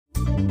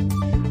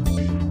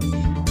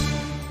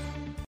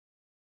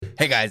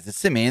Hey guys, it's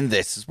Simeon.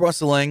 This is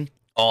Wrestling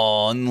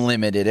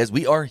Unlimited as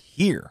we are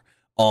here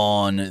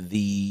on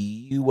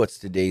what's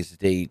today's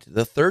date?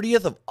 The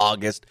 30th of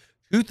August,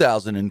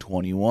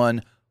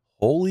 2021.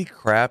 Holy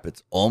crap,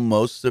 it's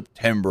almost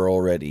September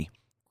already.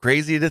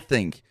 Crazy to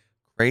think.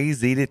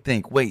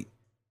 Wait,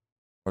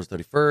 August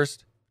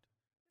 31st.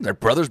 Their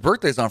brother's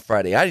birthday's on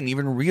Friday. I didn't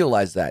even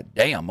realize that.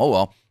 Damn, oh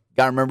well.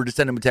 Gotta remember to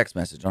send him a text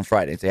message on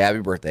Friday and say happy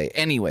birthday.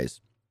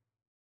 Anyways,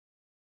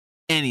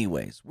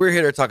 we're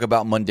here to talk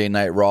about Monday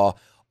Night Raw.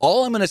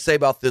 All I'm going to say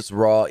about this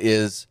Raw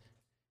is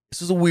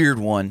this is a weird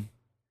one.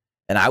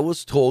 And I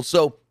was told,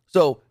 so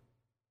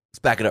let's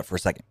back it up for a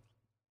second.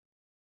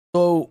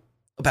 So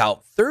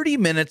about 30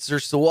 minutes or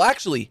so, well,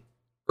 actually,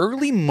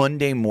 early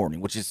Monday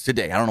morning, which is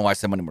today. I don't know why I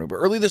said Monday morning, but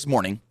early this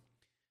morning,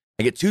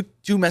 I get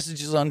two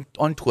messages on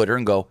Twitter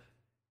and go,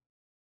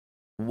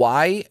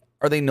 why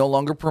are they no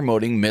longer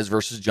promoting Miz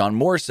versus John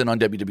Morrison on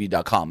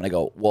WWE.com? And I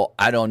go, well,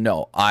 I don't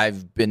know.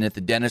 I've been at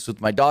the dentist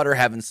with my daughter,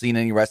 haven't seen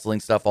any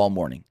wrestling stuff all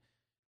morning.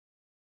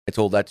 I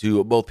told that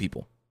to both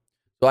people.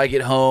 So I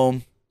get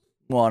home,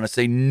 I want to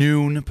say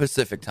noon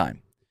Pacific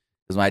time,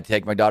 because I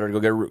take my daughter to go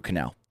get a root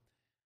canal.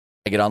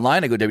 I get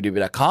online, I go to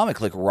WWE.com, I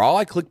click Raw,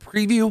 I click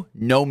Preview,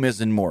 no Miz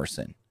and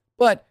Morrison.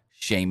 But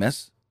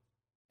Sheamus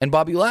and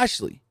Bobby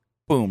Lashley,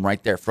 boom,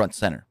 right there, front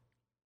center.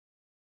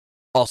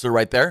 Also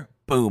right there,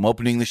 boom,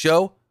 opening the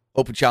show,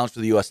 open challenge for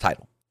the U.S.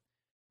 title.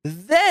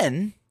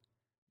 Then,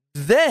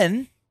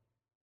 and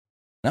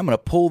I'm going to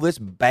pull this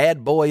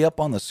bad boy up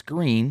on the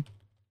screen.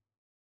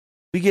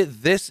 We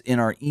get this in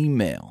our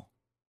email.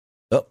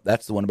 Oh,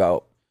 that's the one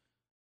about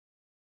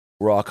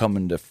Raw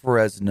coming to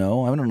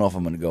Fresno. I don't know if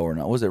I'm going to go or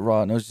not. Was it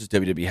Raw? No, it's just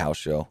WWE house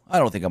show. I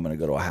don't think I'm going to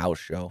go to a house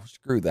show.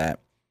 Screw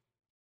that.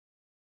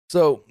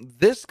 So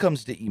this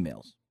comes to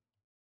emails.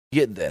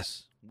 Get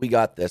this. We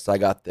got this. I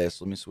got this.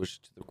 Let me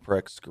switch to the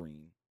correct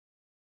screen.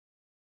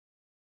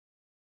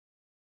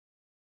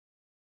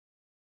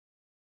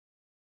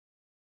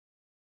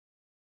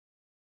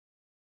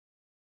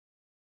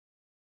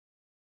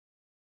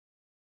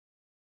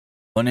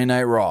 Monday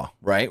Night Raw.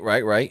 Right.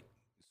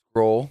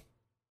 Scroll.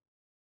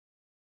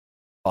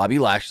 Bobby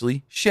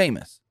Lashley,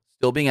 Sheamus.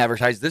 Still being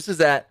advertised. This is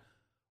at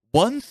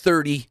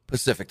 1:30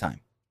 Pacific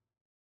time.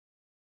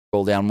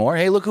 Scroll down more.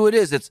 Hey, look who it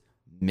is. It's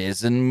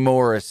Miz and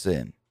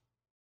Morrison.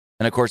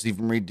 And of course,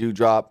 even read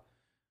Dewdrop,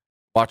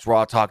 watch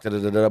Raw talk,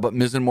 but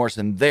Miz and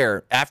Morrison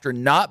there after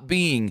not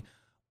being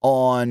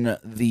on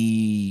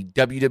the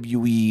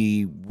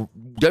WWE.com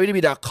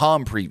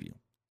preview.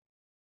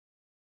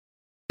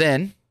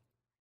 Then,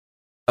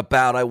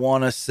 about, I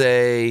want to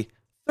say,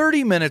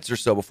 30 minutes or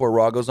so before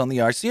Raw goes on the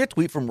air, I see a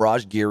tweet from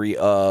Raj Giri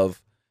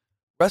of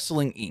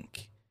Wrestling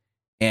Inc.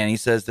 And he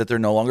says that they're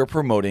no longer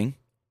promoting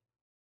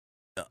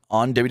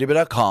on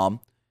WWE.com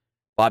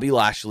Bobby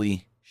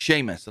Lashley,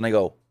 Sheamus. And I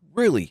go,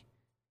 really?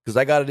 Because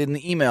I got it in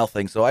the email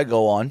thing. So I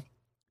go on,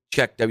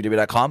 check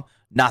WWE.com,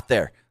 not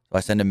there. So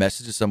I send a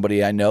message to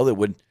somebody I know that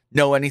would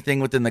know anything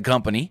within the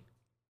company.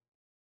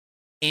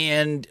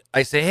 And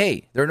I say,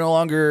 hey, they're no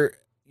longer,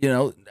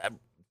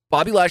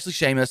 Bobby Lashley,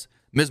 Sheamus,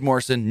 Miz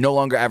Morrison, no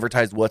longer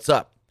advertised. What's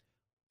up?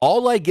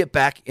 All I get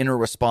back in a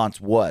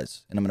response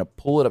was, and I'm going to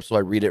pull it up so I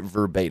read it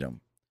verbatim.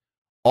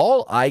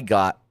 All I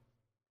got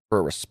for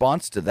a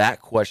response to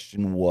that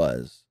question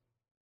was,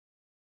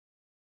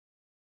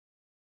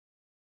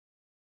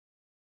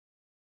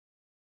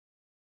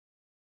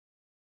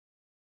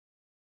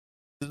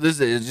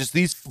 this is just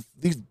these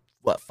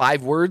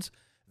 5 words.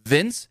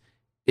 Vince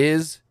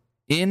is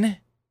in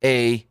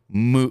a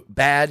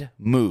bad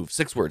move.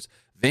 6 words.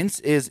 Vince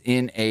is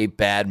in a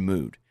bad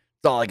mood.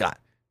 That's all I got.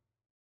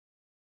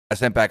 I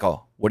sent back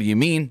all, what do you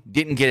mean?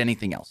 Didn't get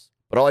anything else.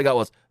 But all I got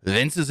was,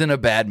 Vince is in a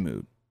bad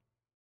mood.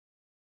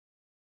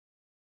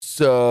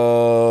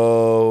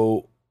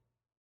 So,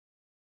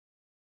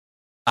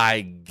 I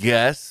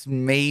guess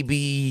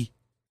maybe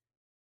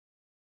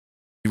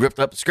he ripped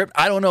up the script.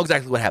 I don't know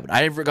exactly what happened.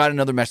 I never got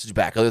another message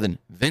back other than,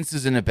 Vince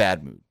is in a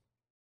bad mood.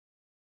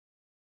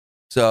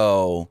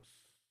 So,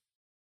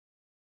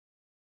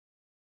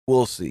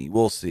 we'll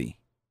see.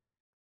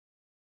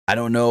 I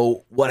don't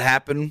know what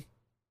happened.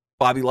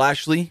 Bobby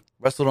Lashley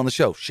wrestled on the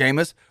show.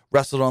 Sheamus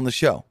wrestled on the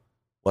show.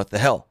 What the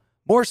hell?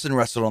 Morrison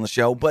wrestled on the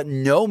show, but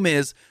no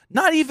Miz,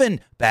 not even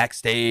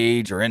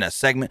backstage or in a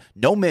segment.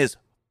 No Miz,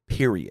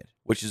 period,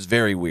 which is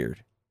very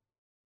weird.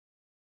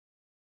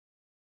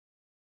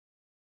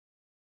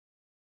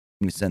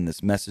 Let me send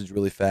this message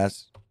really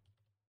fast.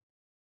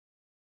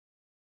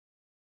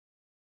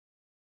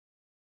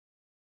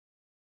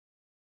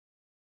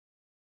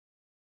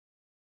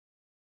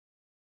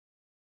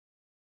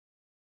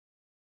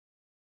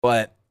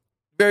 But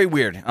very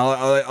weird.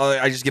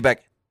 I just get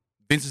back.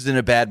 Vince is in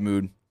a bad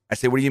mood. I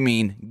say, what do you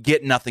mean?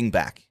 Get nothing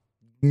back.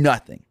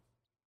 Nothing.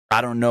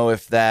 I don't know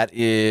if that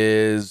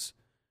is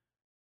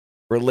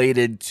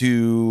related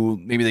to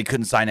maybe they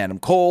couldn't sign Adam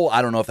Cole.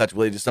 I don't know if that's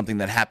related to something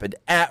that happened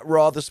at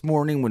Raw this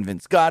morning when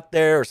Vince got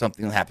there or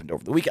something that happened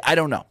over the weekend. I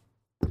don't know.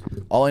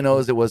 All I know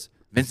is it was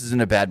Vince is in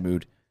a bad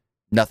mood.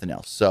 Nothing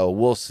else. So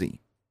we'll see.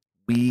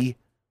 We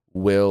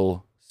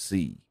will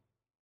see.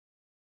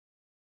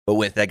 But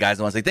with that, guys,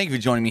 I want to say thank you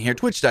for joining me here.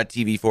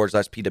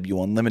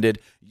 Twitch.tv/PW Unlimited,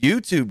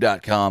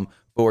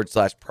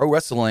 YouTube.com/Pro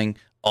Wrestling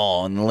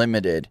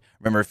Unlimited.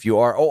 Remember, if you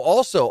are,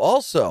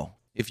 also,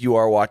 if you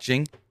are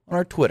watching on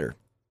our Twitter,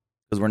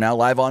 because we're now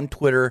live on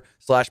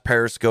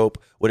Twitter/Periscope,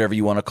 whatever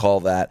you want to call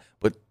that.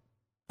 But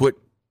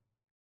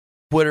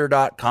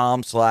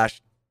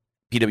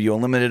Twitter.com/PW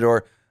Unlimited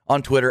or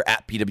on Twitter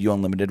 @PW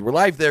Unlimited. We're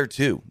live there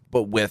too.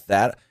 But with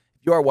that,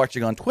 if you are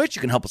watching on Twitch, you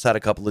can help us out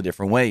a couple of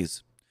different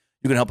ways.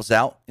 You can help us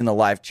out in the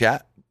live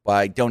chat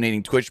by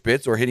donating Twitch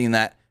bits or hitting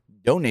that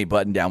donate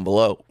button down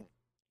below.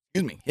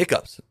 Excuse me,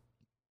 hiccups.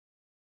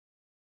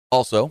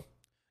 Also,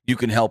 you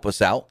can help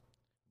us out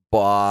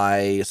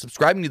by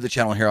subscribing to the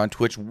channel here on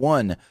Twitch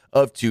one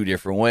of two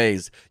different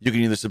ways. You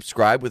can either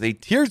subscribe with a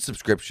tiered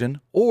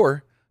subscription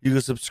or you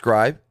can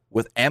subscribe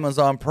with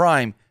Amazon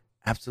Prime.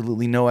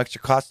 Absolutely no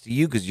extra cost to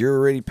you because you're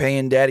already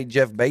paying Daddy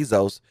Jeff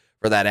Bezos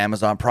for that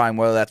Amazon Prime,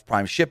 whether that's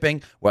Prime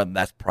shipping, whether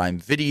that's Prime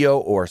Video,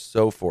 or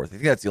so forth. I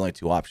think that's the only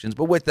two options.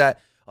 But with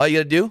that, all you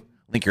got to do,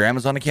 link your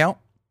Amazon account,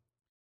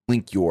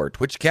 link your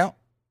Twitch account,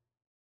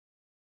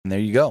 and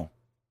there you go.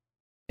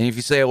 And if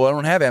you say, well, I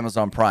don't have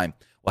Amazon Prime,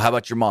 well, how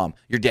about your mom,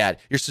 your dad,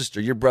 your sister,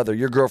 your brother,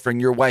 your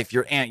girlfriend, your wife,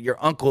 your aunt, your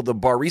uncle, the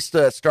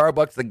barista at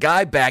Starbucks, the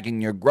guy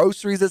bagging your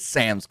groceries at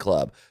Sam's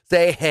Club?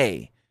 Say,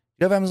 hey, do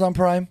you have Amazon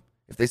Prime?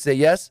 If they say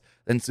yes,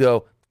 then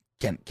so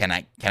can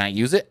I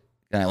use it?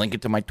 Can I link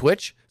it to my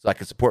Twitch so I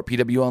can support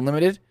PW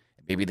Unlimited?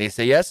 Maybe they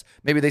say yes,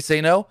 maybe they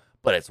say no,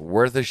 but it's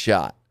worth a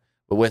shot.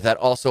 But with that,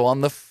 also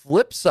on the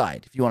flip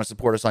side, if you want to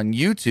support us on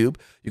YouTube,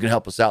 you can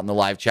help us out in the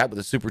live chat with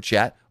a super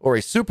chat or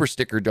a super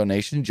sticker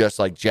donation, just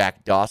like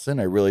Jack Dawson.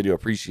 I really do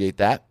appreciate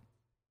that.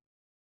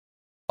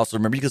 Also,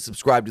 remember, you can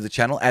subscribe to the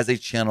channel as a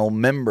channel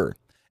member.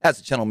 As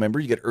a channel member,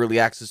 you get early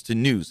access to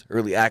news,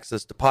 early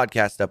access to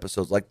podcast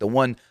episodes like the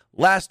one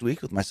last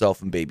week with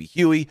myself and Baby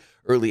Huey,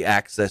 early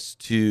access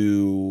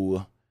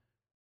to...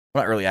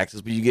 not early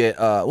access, but you get,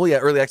 early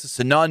access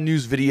to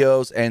non-news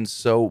videos and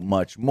so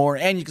much more.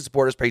 And you can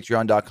support us,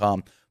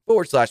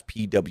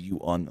 patreon.com/PW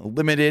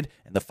Unlimited.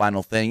 And the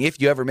final thing,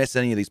 if you ever miss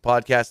any of these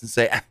podcasts and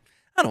say, I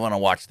don't want to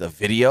watch the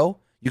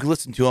video, you can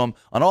listen to them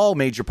on all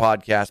major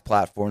podcast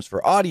platforms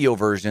for audio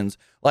versions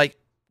like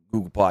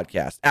Google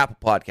Podcasts, Apple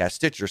Podcasts,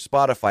 Stitcher,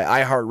 Spotify,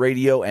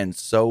 iHeartRadio, and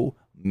so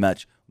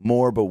much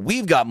more. But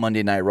we've got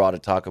Monday Night Raw to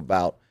talk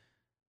about.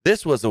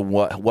 This was a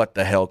what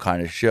the hell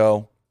kind of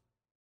show.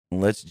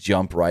 Let's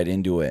jump right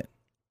into it.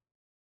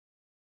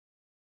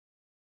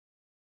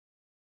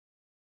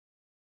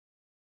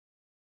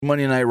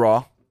 Monday Night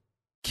Raw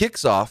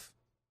kicks off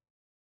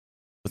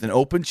with an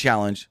open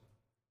challenge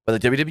by the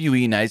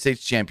WWE United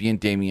States Champion,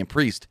 Damian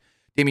Priest.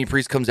 Damian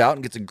Priest comes out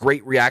and gets a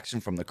great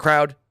reaction from the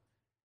crowd.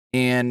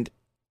 And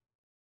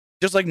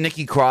just like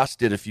Nikki Cross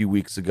did a few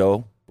weeks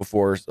ago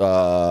before,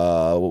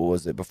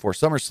 before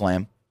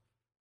SummerSlam,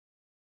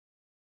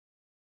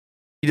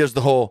 he does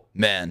the whole,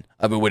 man,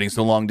 I've been waiting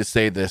so long to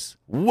say this.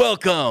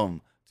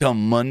 Welcome to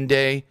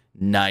Monday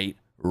Night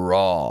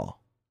Raw.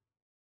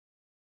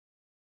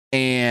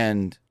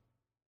 And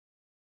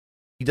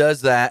he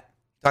does that.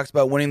 Talks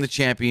about winning the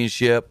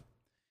championship.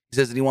 He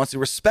says that he wants to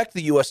respect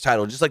the U.S.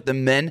 title, just like the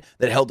men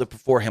that held it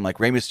before him, like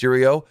Rey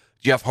Mysterio,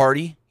 Jeff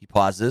Hardy. He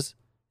pauses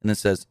and then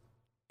says,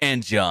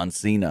 and John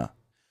Cena.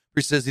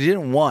 He says he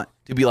didn't want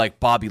to be like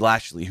Bobby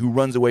Lashley, who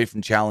runs away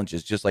from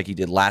challenges just like he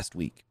did last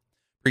week.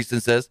 Priest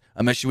then says,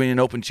 I'm issuing an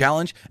open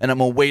challenge, and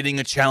I'm awaiting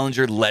a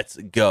challenger. Let's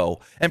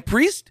go. And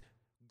Priest,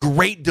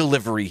 great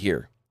delivery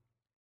here.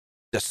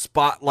 The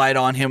spotlight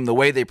on him, the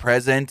way they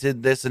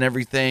presented this and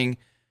everything,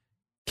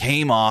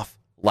 came off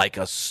like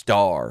a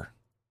star.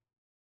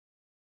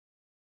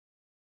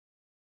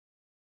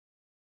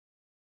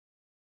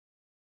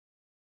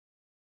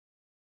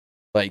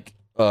 Like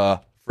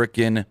a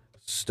freaking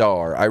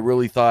star. I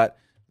really thought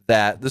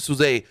that this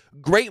was a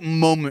great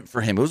moment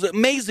for him. It was an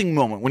amazing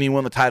moment when he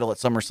won the title at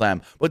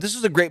SummerSlam. But this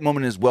was a great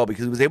moment as well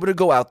because he was able to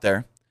go out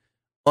there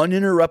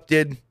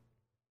uninterrupted,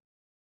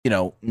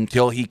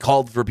 until he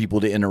called for people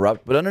to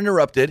interrupt, but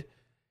uninterrupted.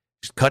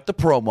 Just cut the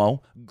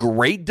promo.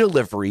 Great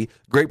delivery.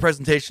 Great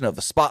presentation of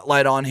the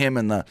spotlight on him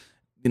and the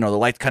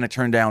lights kind of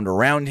turned down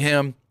around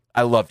him.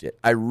 I loved it.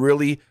 I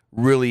really,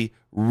 really,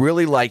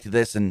 really liked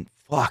this. And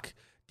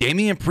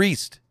Damian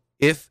Priest,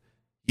 if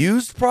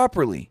used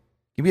properly,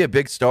 can be a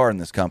big star in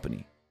this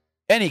company.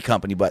 Any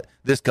company, but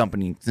this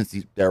company, since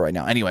he's there right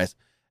now. Anyways,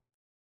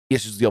 he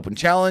issues the open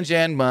challenge,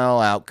 and,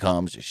 out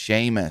comes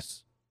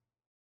Sheamus.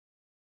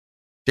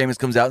 Sheamus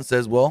comes out and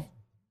says, he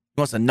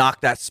wants to knock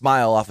that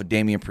smile off of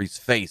Damian Priest's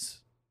face.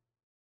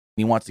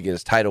 He wants to get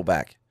his title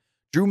back.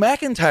 Drew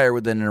McIntyre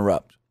would then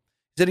interrupt.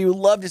 He said he would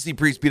love to see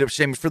Priest beat up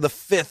Sheamus for the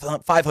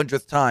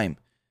 500th time.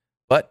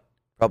 But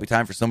probably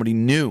time for somebody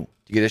new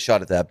to get a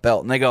shot at that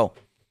belt. And they go,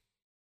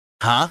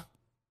 huh?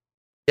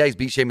 Yeah, he's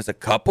beat Sheamus a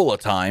couple of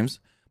times,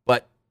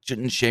 but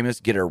shouldn't Sheamus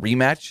get a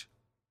rematch?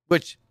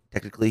 Which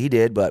technically he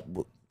did, but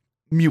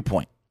mute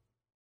point.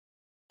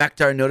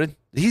 McIntyre noted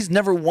he's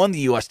never won the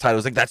U.S. title.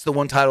 It's like, that's the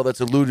one title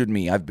that's eluded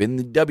me. I've been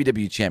the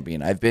WWE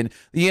champion. I've been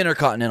the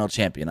Intercontinental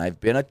champion. I've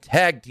been a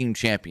tag team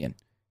champion.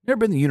 Never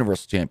been the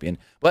Universal Champion,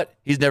 but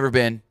he's never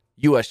been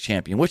U.S.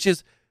 Champion, which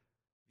is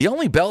the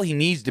only belt he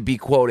needs to be,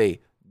 quote, a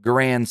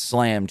Grand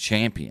Slam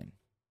champion.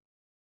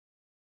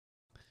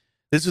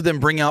 This would then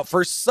bring out,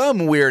 for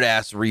some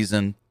weird-ass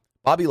reason,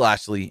 Bobby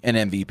Lashley and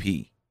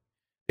MVP.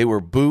 They were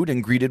booed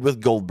and greeted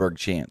with Goldberg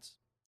chants.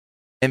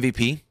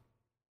 MVP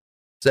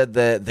said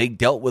that they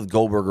dealt with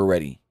Goldberg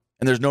already,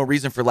 and there's no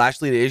reason for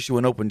Lashley to issue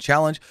an open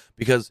challenge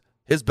because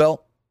his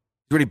belt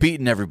has already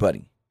beaten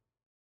everybody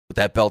with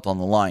that belt on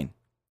the line.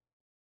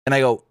 And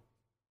I go,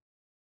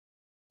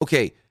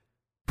 okay,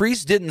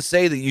 Priest didn't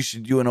say that you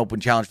should do an open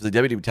challenge for the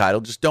WWE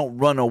title. Just don't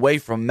run away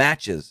from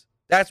matches.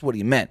 That's what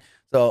he meant.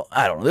 So,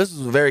 I don't know. This is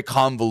very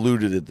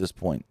convoluted at this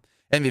point.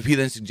 MVP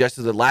then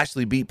suggested that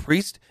Lashley beat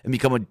Priest and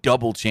become a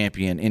double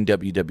champion in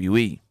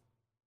WWE.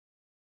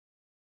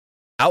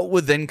 Out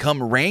would then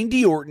come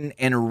Randy Orton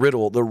and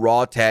Riddle, the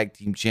Raw Tag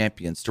Team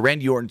Champions, to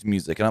Randy Orton's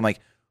music. And I'm like,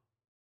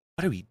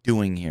 what are we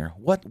doing here?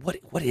 What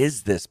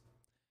is this?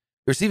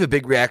 They receive a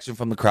big reaction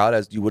from the crowd,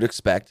 as you would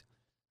expect.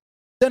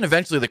 Then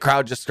eventually the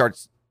crowd just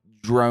starts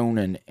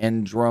droning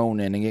and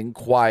getting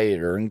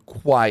quieter and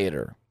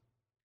quieter.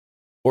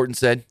 Orton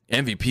said,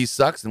 MVP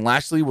sucks, and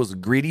Lashley was a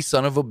greedy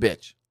son of a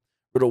bitch.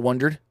 Riddle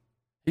wondered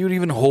he would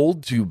even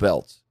hold two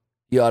belts.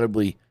 He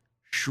audibly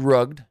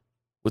shrugged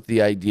with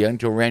the idea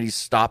until Randy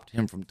stopped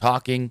him from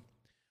talking.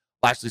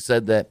 Lashley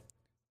said that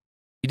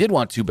he did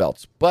want two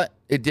belts, but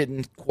it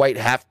didn't quite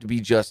have to be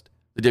just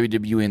the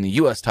WWE and the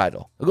U.S.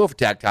 title. He'll go for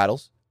tag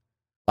titles.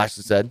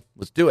 Lashley said,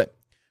 let's do it.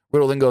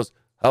 Riddle then goes,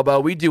 how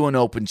about we do an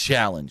open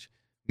challenge?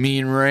 Me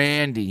and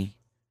Randy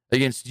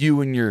against you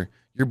and your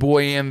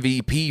boy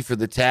MVP for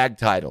the tag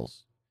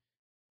titles.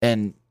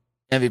 And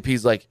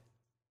MVP's like,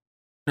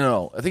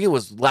 no, I think it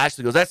was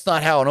Lashley goes, that's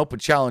not how an open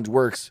challenge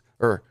works.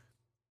 Or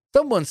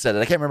someone said it.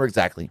 I can't remember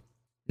exactly.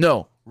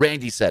 No,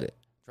 Randy said it.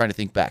 I'm trying to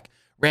think back.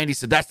 Randy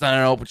said, that's not how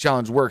an open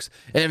challenge works.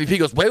 And MVP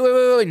goes, wait.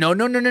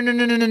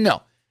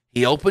 No.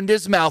 He opened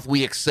his mouth.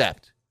 We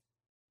accept.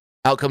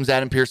 Out comes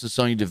Adam Pearce and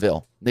Sonya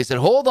Deville. They said,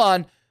 hold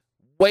on.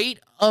 Wait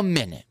a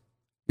minute.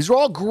 These are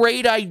all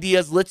great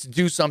ideas. Let's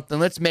do something.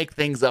 Let's make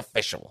things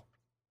official.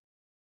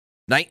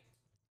 Night.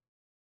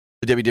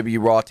 The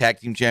WWE Raw Tag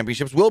Team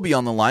Championships will be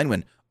on the line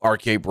when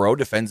RK Bro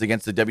defends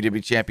against the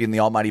WWE Champion, the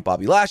almighty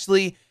Bobby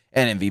Lashley,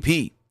 and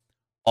MVP.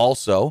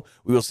 Also,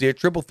 we will see a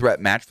triple threat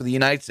match for the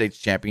United States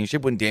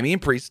Championship when Damian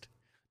Priest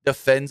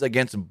defends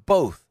against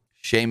both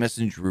Sheamus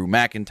and Drew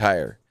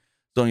McIntyre.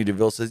 Sonya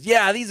Deville says,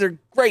 yeah, these are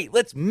great.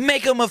 Let's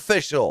make them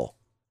official.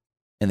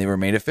 And they were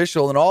made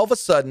official, and all of a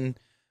sudden,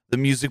 the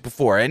music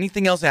before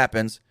anything else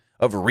happens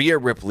of Rhea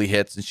Ripley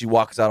hits, and she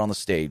walks out on the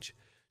stage.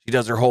 She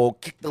does her whole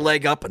kick the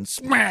leg up and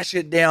smash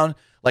it down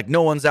like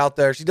no one's out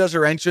there. She does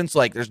her entrance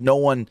like there's no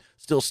one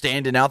still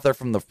standing out there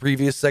from the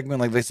previous segment.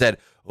 Like they said,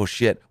 oh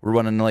shit, we're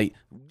running late.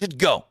 Just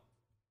go.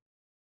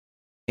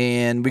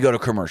 And we go to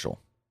commercial.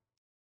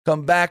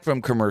 Come back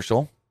from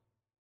commercial.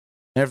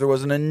 And if there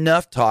wasn't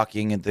enough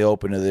talking at the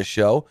open of this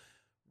show,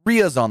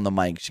 Rhea's on the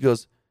mic. She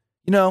goes,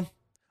 I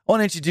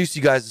want to introduce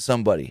you guys to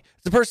somebody.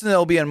 It's the person that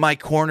will be in my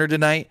corner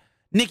tonight,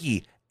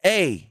 Nikki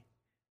A.S.H.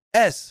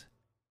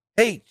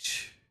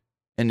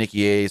 And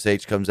Nikki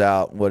A.S.H. comes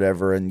out,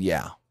 whatever, and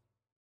yeah.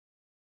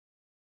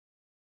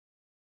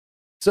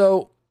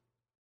 So,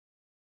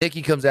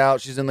 Nikki comes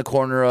out. She's in the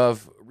corner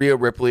of Rhea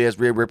Ripley as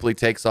Rhea Ripley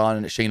takes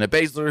on Shayna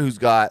Baszler, who's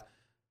got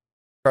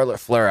Charlotte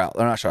Flair out.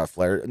 They're not Charlotte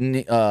Flair.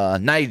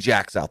 Nia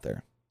Jax out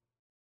there.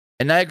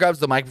 And Nia grabs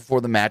the mic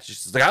before the match.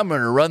 She's like, I'm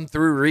going to run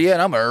through Rhea,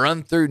 and I'm going to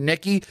run through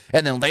Nikki,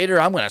 and then later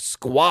I'm going to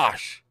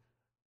squash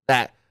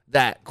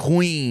that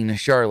queen,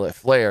 Charlotte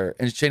Flair.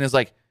 And Shayna's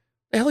like,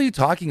 the hell are you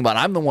talking about?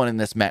 I'm the one in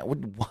this match.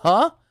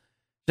 Huh?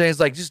 Shayna's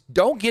like, just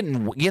don't get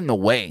in the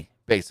way,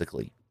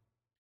 basically.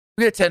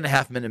 We get a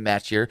 10.5-minute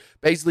match here.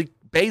 Basically,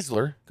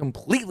 Baszler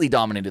completely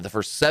dominated the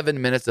first 7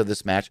 minutes of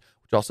this match,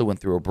 which also went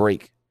through a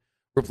break.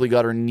 Ripley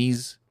got her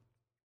knees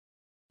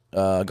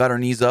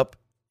up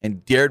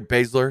and dared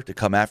Baszler to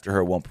come after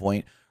her at one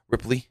point.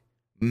 Ripley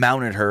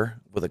mounted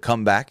her with a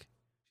comeback.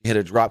 She hit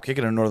a drop kick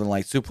and a Northern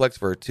Light suplex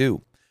for her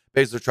two.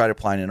 Baszler tried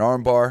applying an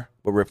armbar,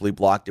 but Ripley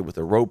blocked it with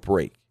a rope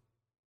break.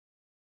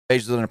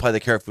 Baszler then applied the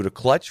Karafuda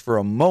clutch for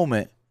a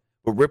moment,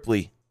 but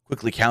Ripley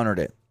quickly countered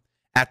it.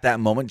 At that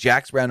moment,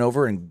 Jax ran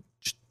over and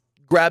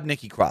grabbed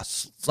Nikki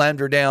Cross,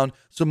 slammed her down,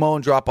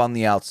 Samoan drop on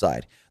the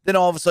outside. Then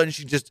all of a sudden,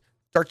 she just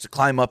starts to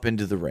climb up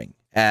into the ring.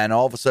 And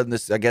all of a sudden,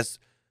 this, I guess,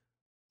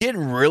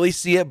 didn't really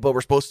see it, but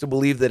we're supposed to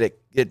believe that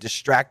it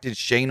distracted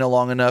Shayna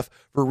long enough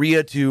for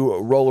Rhea to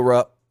roll her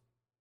up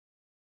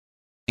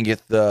and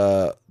get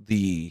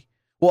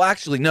well,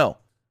 actually, no.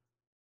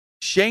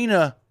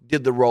 Shayna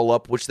did the roll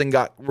up, which then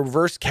got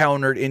reverse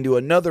countered into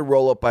another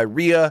roll up by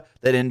Rhea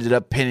that ended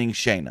up pinning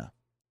Shayna.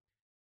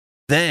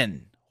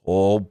 Then,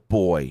 oh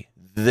boy,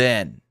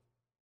 Nia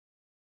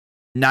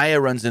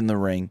runs in the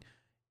ring.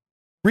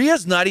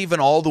 Rhea's not even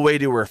all the way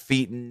to her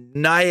feet.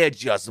 Nia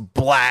just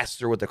blasts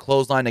her with a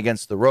clothesline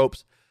against the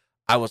ropes.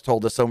 I was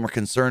told that some were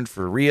concerned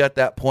for Rhea at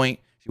that point.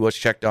 She was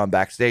checked on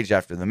backstage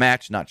after the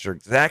match. Not sure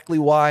exactly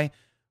why,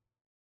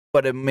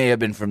 but it may have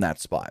been from that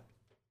spot.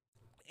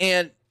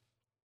 And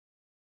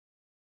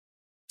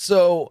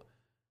So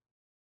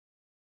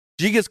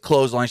she gets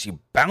clothesline. She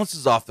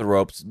bounces off the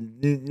ropes.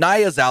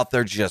 Nia's out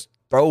there just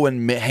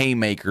throwing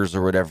haymakers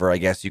or whatever, I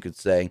guess you could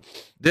say.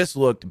 This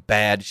looked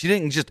bad. She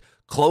didn't just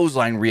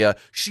clothesline Rhea.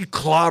 She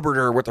clobbered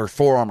her with her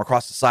forearm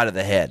across the side of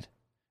the head.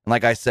 And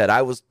like I said,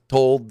 I was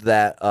told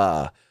that,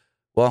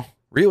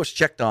 Rhea was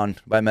checked on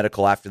by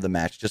medical after the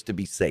match just to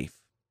be safe.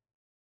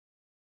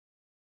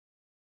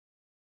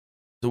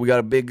 So we got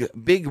a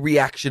big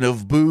reaction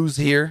of boos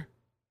here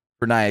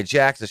for Nia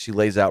Jax as she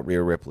lays out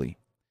Rhea Ripley.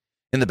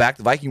 In the back,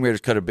 the Viking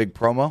Raiders cut a big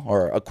promo,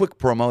 or a quick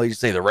promo. They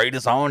just say the raid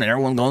is on and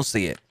everyone's going to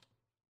see it.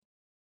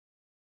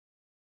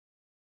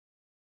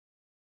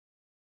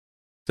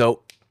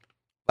 So,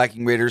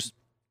 Viking Raiders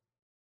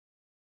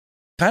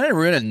kind of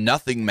ran a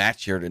nothing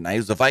match here tonight. It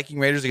was the Viking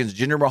Raiders against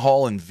Jinder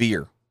Mahal and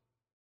Veer.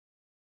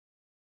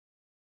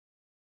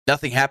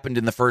 Nothing happened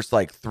in the first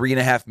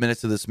 3.5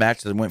 minutes of this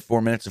match. It went 4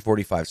 minutes and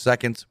 45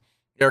 seconds.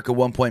 Eric at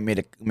one point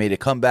made a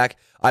comeback.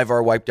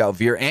 Ivar wiped out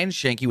Veer and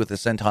Shanky with a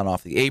senton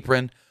off the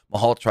apron.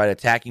 Mahal tried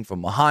attacking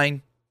from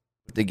behind,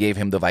 but they gave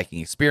him the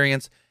Viking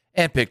experience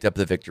and picked up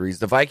the victories.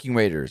 The Viking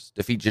Raiders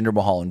defeat Jinder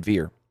Mahal and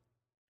Veer.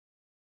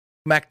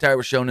 McIntyre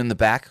was shown in the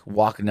back,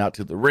 walking out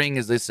to the ring,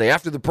 as they say,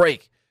 after the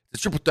break, the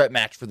triple threat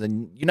match for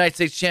the United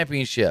States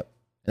Championship.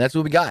 And that's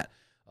what we got.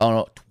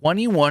 A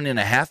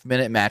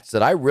 21.5-minute match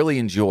that I really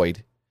enjoyed.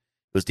 It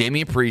was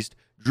Damian Priest,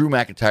 Drew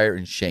McIntyre,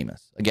 and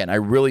Sheamus. Again, I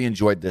really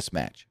enjoyed this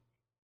match.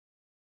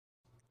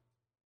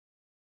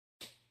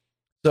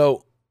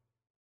 So,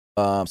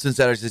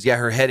 Cincinnati says, yeah,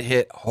 her head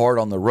hit hard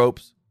on the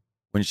ropes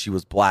when she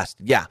was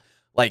blasted. Yeah,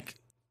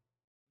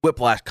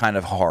 whiplash kind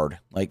of hard.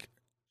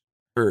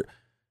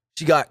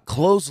 She got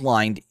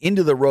clotheslined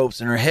into the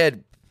ropes and her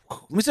head.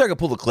 Let me see if I can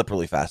pull the clip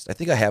really fast. I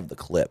think I have the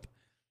clip.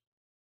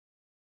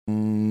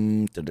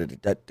 Let's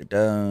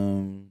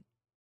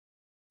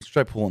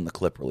try pulling the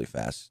clip really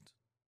fast.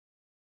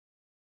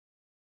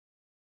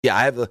 Yeah,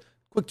 I have a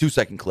quick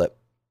 2-second clip.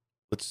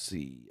 Let's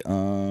see.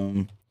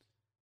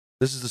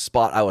 This is the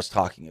spot I was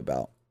talking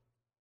about.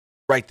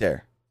 Right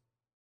there.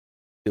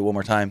 Do it one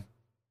more time.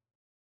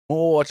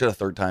 We'll watch it a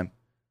third time.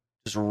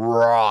 Just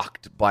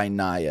rocked by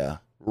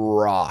Nia.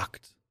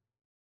 Rocked.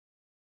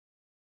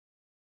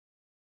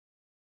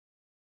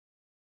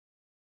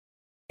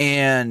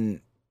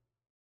 And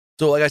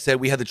so, like I said,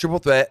 we had the triple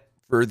threat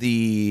for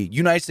the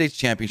United States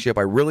Championship.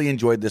 I really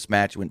enjoyed this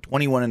match. It went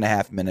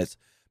 21.5 minutes.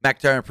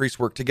 McIntyre and Priest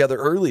worked together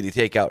early to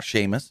take out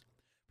Sheamus.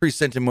 Priest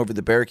sent him over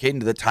the barricade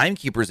into the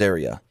timekeeper's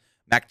area.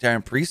 McIntyre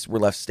and Priest were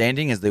left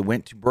standing as they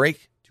went to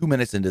break 2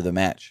 minutes into the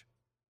match.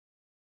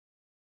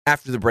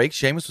 After the break,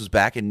 Sheamus was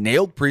back and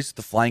nailed Priest with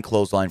the flying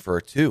clothesline for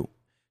a 2.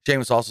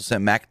 Sheamus also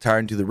sent McIntyre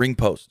into the ring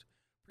post.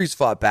 Priest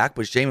fought back,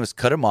 but Sheamus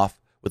cut him off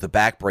with a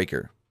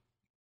backbreaker.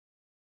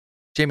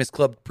 Sheamus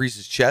clubbed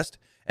Priest's chest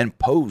and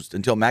posed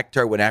until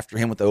McIntyre went after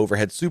him with the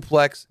overhead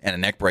suplex and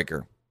a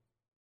neckbreaker.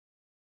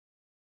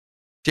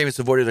 Sheamus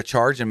avoided a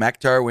charge and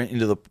McIntyre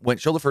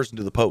went shoulder first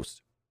into the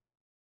post.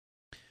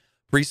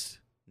 Priest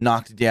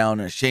knocked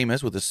down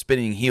Sheamus with a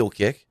spinning heel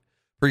kick.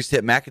 Priest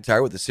hit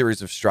McIntyre with a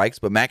series of strikes,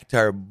 but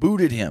McIntyre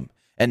booted him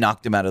and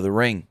knocked him out of the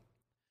ring.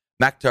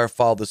 McIntyre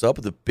followed this up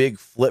with a big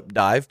flip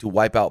dive to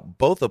wipe out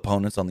both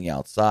opponents on the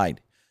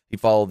outside. He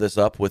followed this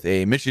up with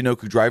a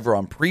Michinoku driver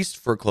on Priest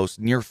for a close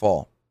near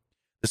fall.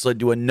 This led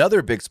to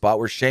another big spot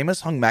where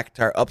Sheamus hung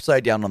McIntyre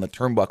upside down on the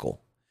turnbuckle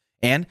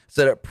and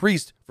set up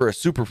Priest for a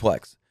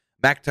superplex.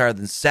 McIntyre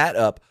then sat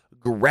up,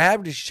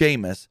 grabbed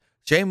Sheamus.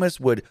 Sheamus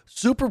would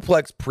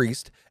superplex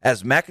Priest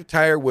as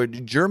McIntyre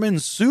would German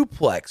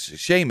suplex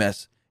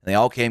Sheamus, and they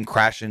all came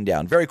crashing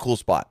down. Very cool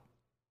spot.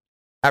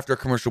 After a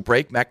commercial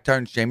break, McIntyre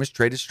and Sheamus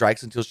traded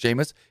strikes until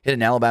Sheamus hit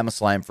an Alabama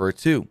slam for a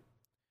 2.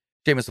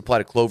 Sheamus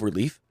applied a clover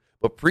leaf,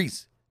 but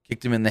Priest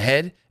kicked him in the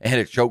head and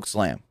hit a choke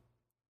slam.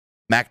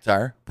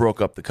 McIntyre broke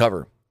up the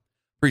cover.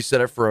 Priest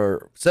set up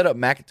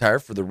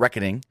McIntyre for the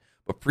reckoning,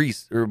 but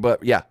Priest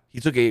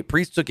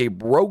took a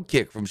brogue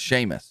kick from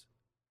Sheamus.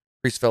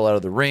 Priest fell out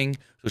of the ring,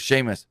 so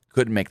Sheamus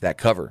couldn't make that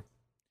cover.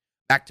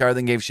 McIntyre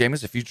then gave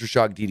Sheamus a future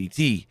shock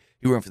DDT.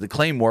 He went for the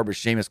Claymore, but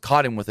Sheamus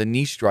caught him with a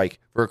knee strike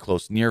for a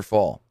close near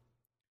fall.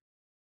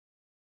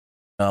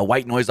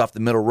 White noise off the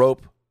middle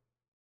rope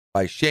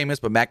by Sheamus,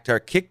 but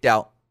McIntyre kicked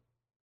out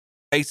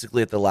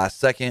basically at the last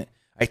second.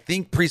 I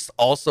think Priest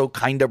also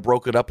kind of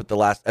broke it up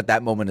at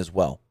that moment as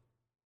well.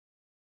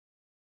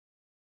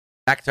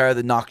 McIntyre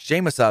then knocked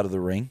Sheamus out of the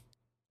ring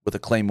with a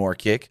Claymore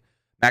kick.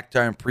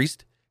 McIntyre and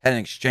Priest had an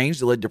exchange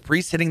that led to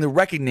Priest hitting the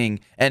reckoning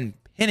and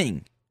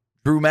pinning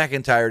Drew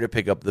McIntyre to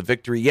pick up the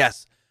victory.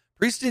 Yes,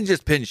 Priest didn't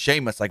just pin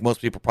Sheamus like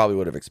most people probably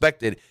would have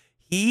expected.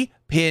 He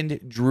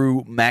pinned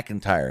Drew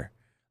McIntyre.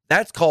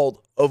 That's called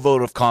a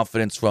vote of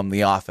confidence from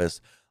The Office,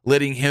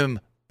 letting him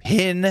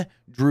pin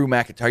Drew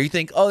McIntyre. You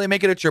think, they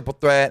make it a triple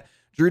threat.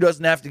 Drew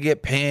doesn't have to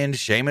get pinned.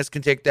 Sheamus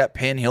can take that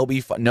pin. He'll be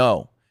fine.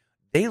 No,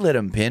 they let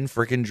him pin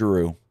freaking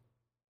Drew.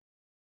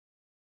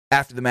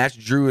 After the match,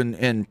 Drew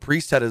and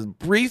Priest had a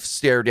brief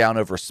stare down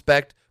of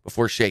respect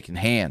before shaking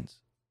hands.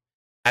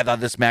 I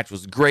thought this match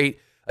was great.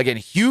 Again,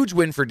 huge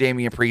win for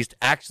Damian Priest,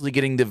 actually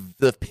getting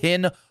the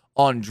pin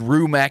on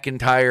Drew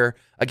McIntyre.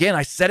 Again,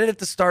 I said it at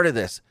the start of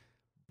this.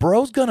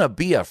 Bro's going to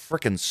be a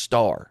freaking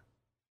star.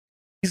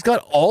 He's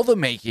got all the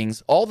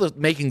makings of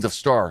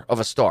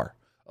a star,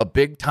 a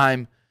big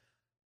time.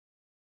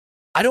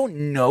 I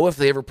don't know if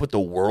they ever put the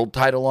world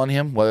title on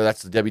him, whether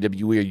that's the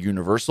WWE or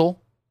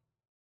Universal.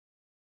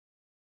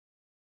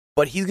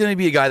 But he's going to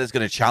be a guy that's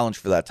going to challenge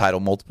for that title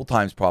multiple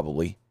times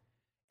probably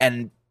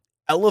and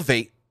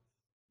elevate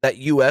that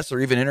U.S. or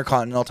even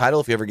Intercontinental title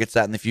if he ever gets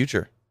that in the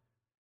future.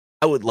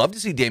 I would love to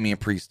see Damian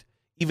Priest,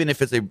 even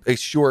if it's a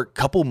short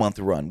couple-month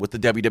run with the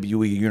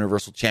WWE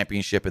Universal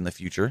Championship in the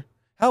future.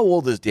 How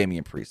old is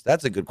Damian Priest?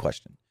 That's a good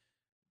question.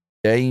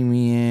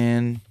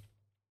 Damian.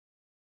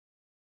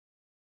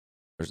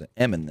 There's an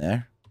M in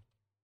there.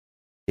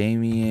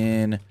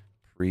 Damian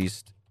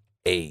Priest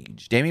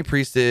age. Damian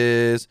Priest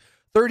is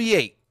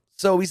 38.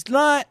 So he's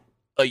not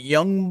a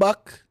young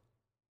buck,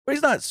 but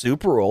he's not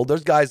super old.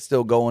 There's guys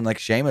still going like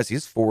Sheamus.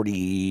 He's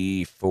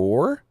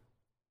 44.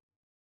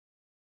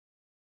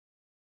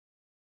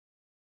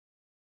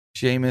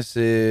 Sheamus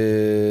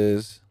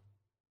is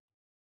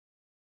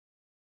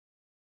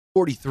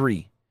 43.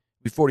 He'll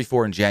be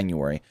 44 in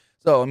January.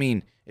 So, I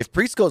mean, if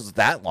Priest goes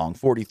that long,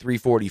 43,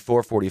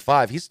 44,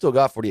 45, he's still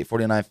got 48,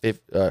 49,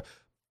 50,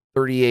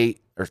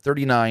 38, or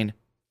 39,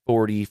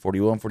 40,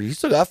 41, 40. He's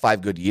still got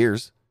 5 good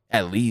years,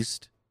 at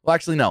least. Well,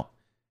 actually, no.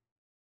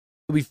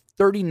 He'll be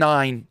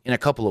 39 in a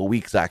couple of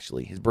weeks,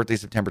 actually. His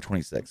birthday's September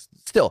 26th.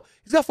 Still,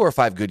 he's got 4 or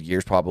 5 good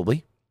years,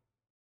 probably.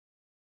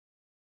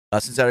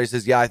 Since Saturday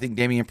says, yeah, I think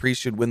Damian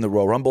Priest should win the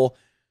Royal Rumble.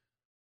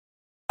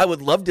 I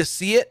would love to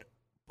see it,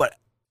 but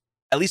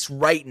at least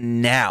right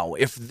now,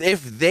 if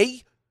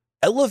they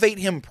elevate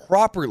him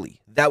properly,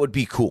 that would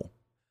be cool.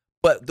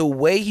 But the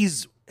way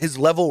his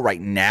level right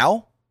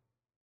now,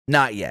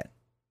 not yet.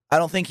 I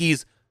don't think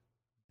he's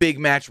big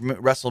match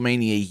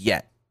WrestleMania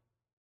yet.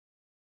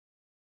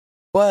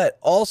 But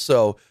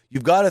also,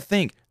 you've got to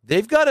think,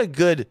 they've got a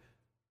good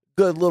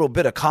little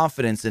bit of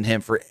confidence in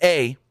him for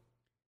A,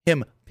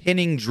 him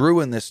pinning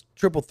Drew in this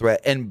triple threat,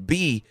 and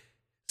B,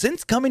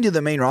 since coming to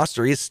the main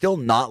roster, he has still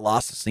not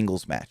lost a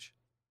singles match.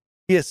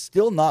 He has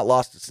still not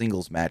lost a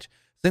singles match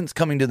since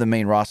coming to the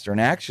main roster. And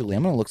actually,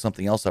 I'm going to look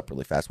something else up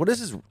really fast. What is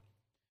his...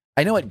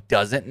 I know it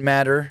doesn't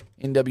matter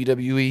in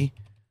WWE,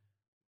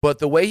 but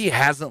the way he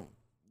hasn't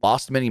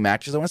lost many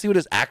matches, I want to see what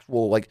his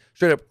actual, like,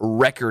 straight up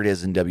record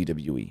is in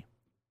WWE.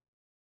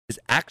 His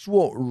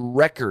actual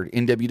record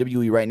in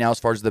WWE right now, as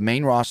far as the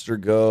main roster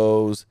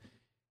goes,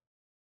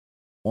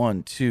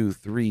 1, 2,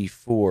 3,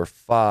 4,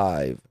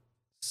 5,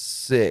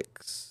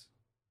 6,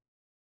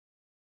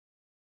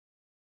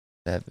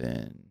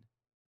 7,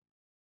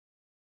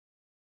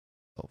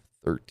 12,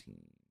 13,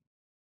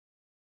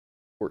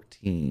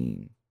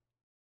 14,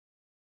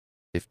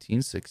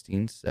 15,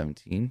 16,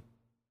 17,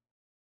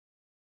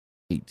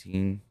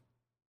 18,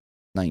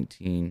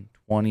 19,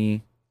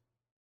 20,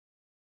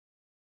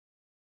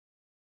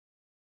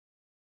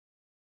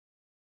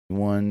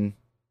 21,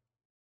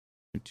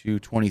 22,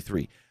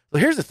 23. So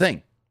here's the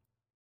thing.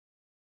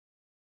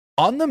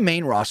 On the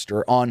main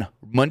roster, on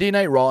Monday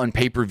Night Raw and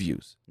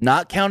pay-per-views,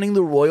 not counting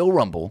the Royal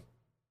Rumble,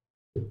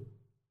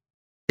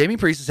 Damian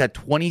Priest has had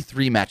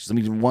 23 matches. I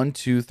mean, 1,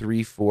 2,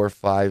 3, 4,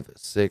 5,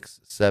 6,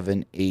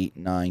 7, 8,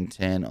 9,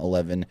 10,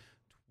 11,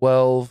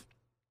 12,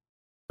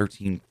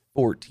 13,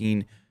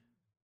 14,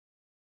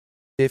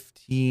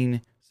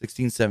 15,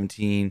 16,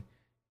 17,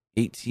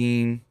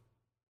 18,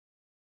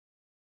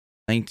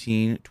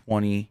 19,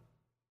 20,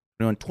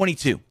 21,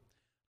 22.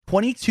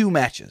 22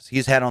 matches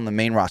he's had on the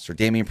main roster,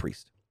 Damian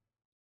Priest.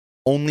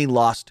 Only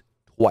lost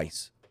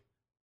twice.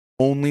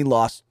 Only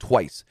lost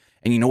twice.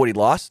 And you know what he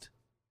lost?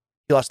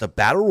 He lost a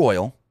Battle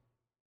Royal,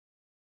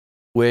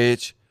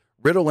 which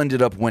Riddle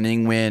ended up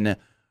winning when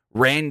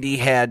Randy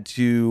had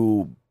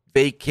to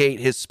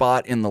vacate his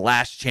spot in the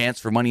last chance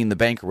for Money in the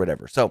Bank or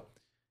whatever. So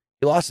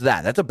he lost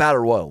that. That's a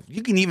Battle Royal.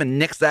 You can even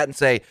nix that and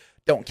say,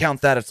 don't count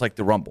that. It's like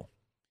the Rumble.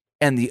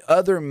 And the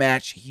other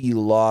match he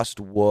lost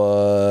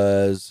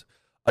was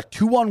a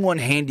 2-on-1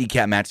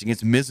 handicap match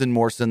against Miz and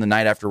Morrison the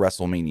night after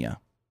WrestleMania.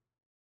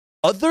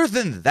 Other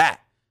than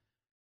that,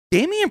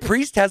 Damian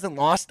Priest hasn't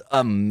lost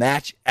a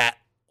match at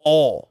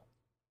all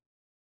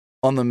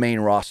on the main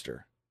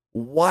roster.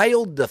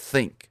 Wild to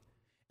think.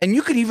 And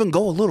you could even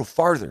go a little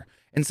farther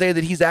and say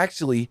that he's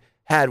actually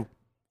had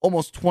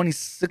almost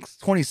 26,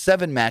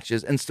 27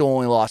 matches and still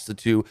only lost the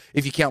 2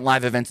 if you count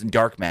live events and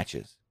dark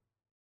matches.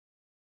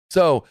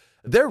 So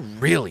they're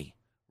really,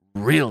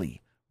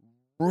 really,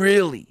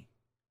 really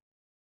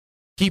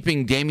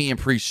keeping Damian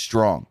Priest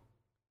strong.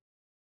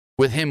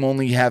 With him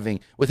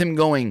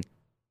going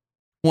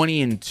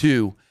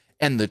 20-2,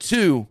 and the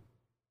 2,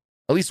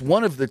 at least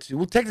one of the 2,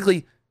 well,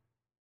 technically,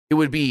 it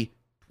would be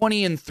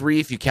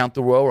 20-3 if you count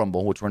the Royal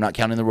Rumble, which we're not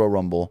counting the Royal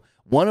Rumble.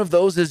 One of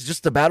those is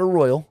just the Battle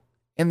Royal,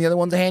 and the other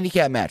one's a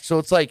handicap match. So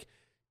it's like,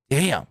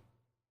 damn.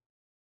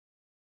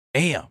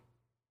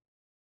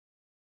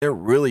 They're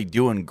really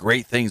doing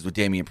great things with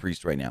Damian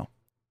Priest right now.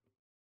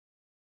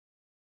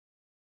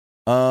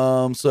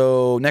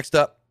 So next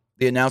up,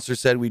 the announcer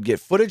said we'd get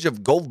footage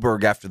of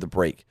Goldberg after the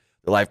break.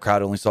 The live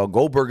crowd only saw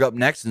Goldberg up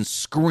next and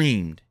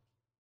screamed.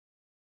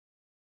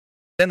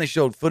 Then they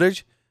showed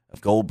footage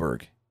of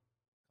Goldberg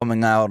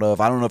coming out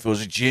of, I don't know if it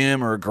was a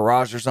gym or a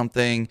garage or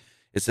something.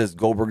 It says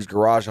Goldberg's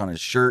garage on his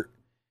shirt.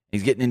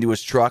 He's getting into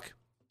his truck,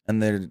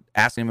 and they're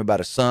asking him about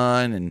his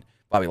son and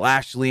Bobby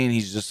Lashley, and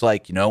he's just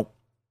like,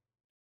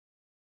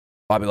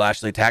 Bobby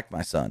Lashley attacked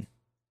my son.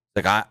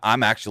 Like,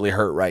 I'm actually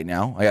hurt right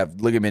now. I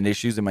have ligament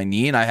issues in my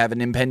knee, and I have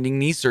an impending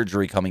knee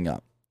surgery coming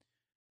up.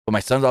 But my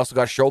son's also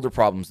got shoulder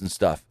problems and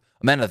stuff.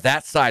 A man of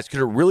that size could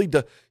have really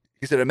done,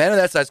 he said, a man of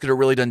that size could have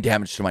really done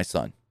damage to my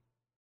son.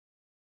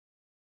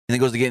 And he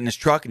goes to get in his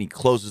truck, and he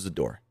closes the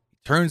door. He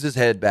turns his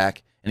head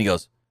back, and he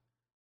goes,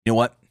 you know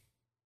what?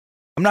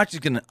 I'm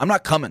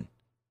not coming for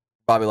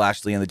Bobby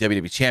Lashley and the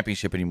WWE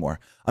Championship anymore.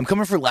 I'm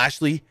coming for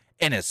Lashley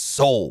and his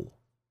soul.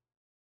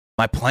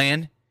 My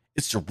plan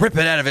is to rip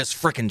it out of his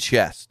freaking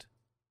chest.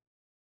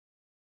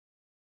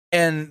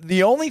 And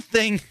the only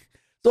thing,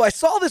 so I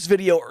saw this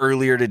video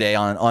earlier today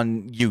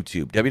on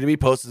YouTube. WWE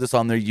posted this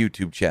on their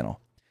YouTube channel.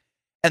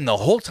 And the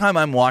whole time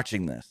I'm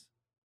watching this,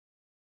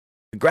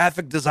 the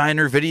graphic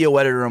designer, video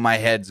editor in my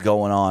head's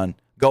going.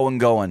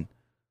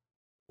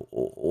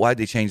 Why'd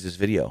they change this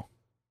video?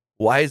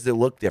 Why does it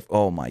look different?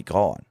 Oh my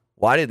God.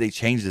 Why did they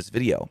change this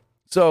video?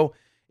 So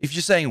if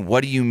you're saying,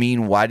 what do you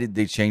mean? Why did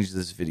they change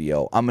this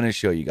video? I'm going to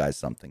show you guys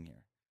something here.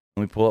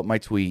 Let me pull up my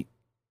tweet.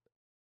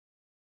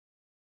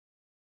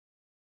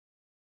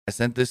 I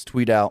sent this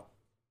tweet out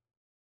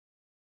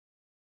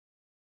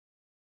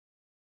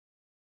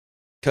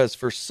because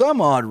for some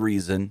odd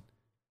reason,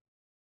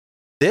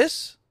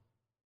 this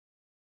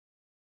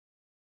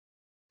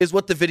is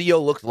what the video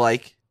looked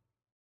like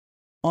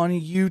on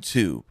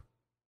YouTube.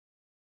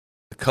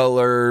 The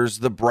colors,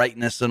 the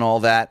brightness, and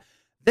all that.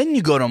 Then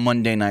you go to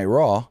Monday Night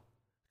Raw,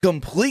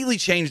 completely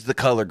changed the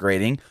color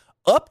grading,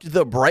 upped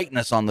the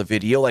brightness on the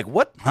video. Like,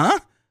 what? Huh?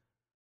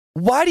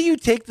 Why do you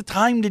take the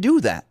time to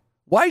do that?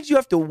 Why did you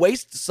have to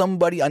waste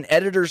an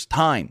editor's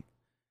time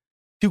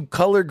to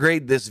color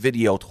grade this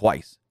video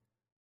twice?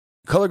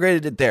 Color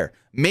graded it there.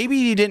 Maybe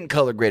you didn't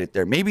color grade it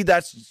there. Maybe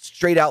that's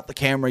straight out the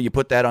camera. You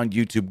put that on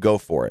YouTube, go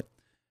for it.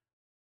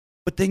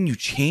 But then you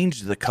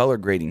changed the color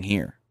grading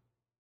here.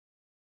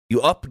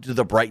 You upped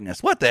the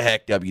brightness. What the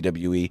heck,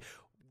 WWE?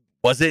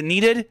 Was it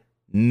needed?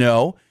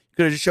 No. You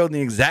could have just shown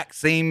the exact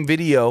same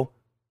video.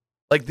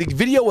 Like, the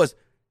video was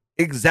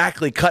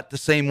exactly cut the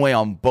same way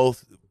on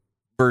both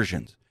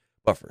versions.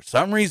 But for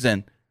some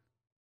reason,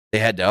 they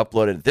had to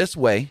upload it this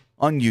way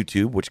on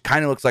YouTube, which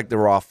kind of looks like the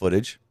raw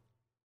footage.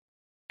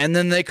 And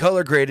then they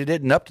color graded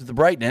it and upped the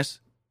brightness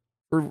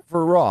for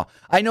Raw.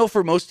 I know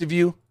for most of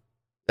you,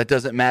 that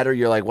doesn't matter.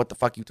 You're like, what the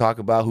fuck you talk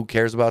about? Who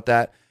cares about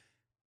that?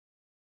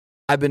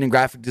 I've been in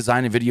graphic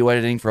design and video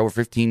editing for over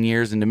 15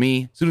 years. And to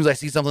me, as soon as I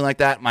see something like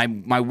that,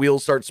 my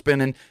wheels start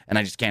spinning and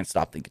I just can't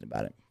stop thinking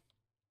about it.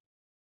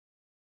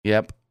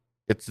 Yep.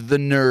 It's the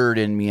nerd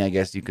in me, I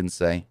guess you can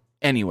say.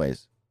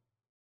 Anyways,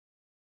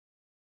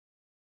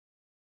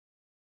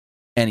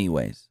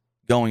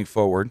 going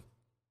forward,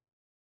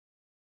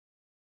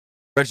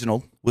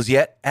 Reginald was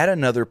yet at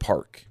another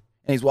park.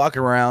 And he's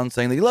walking around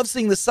saying that he loves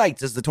seeing the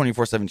sights as the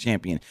 24/7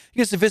 champion. He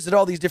gets to visit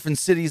all these different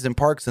cities and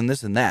parks and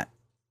this and that.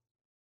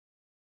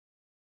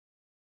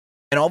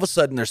 And all of a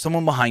sudden, there's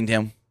someone behind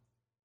him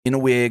in a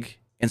wig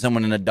and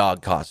someone in a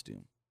dog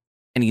costume.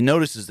 And he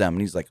notices them,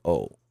 and he's like,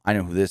 oh, I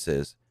know who this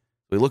is.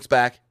 So he looks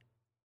back.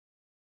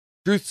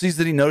 Truth sees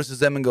that he notices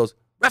them and goes,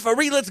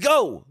 referee, let's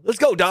go. Let's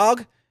go,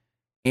 dog.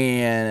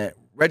 And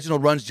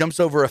Reginald runs, jumps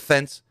over a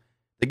fence.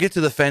 They get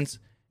to the fence,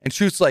 and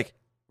Truth's like,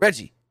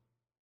 Reggie,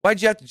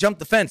 why'd you have to jump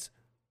the fence?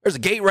 There's a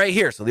gate right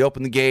here. So they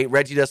open the gate.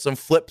 Reggie does some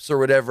flips or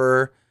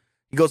whatever.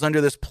 He goes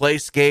under this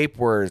playscape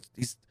where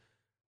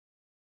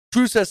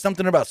Truth says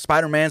something about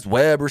Spider-Man's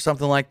web or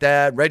something like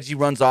that. Reggie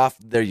runs off.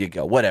 There you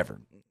go. Whatever.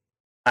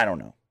 I don't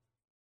know.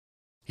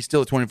 He's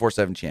still a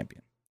 24/7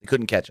 champion. They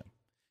couldn't catch him.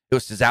 It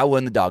was Tozawa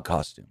in the dog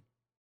costume.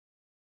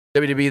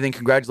 WWE then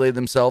congratulated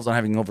themselves on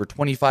having over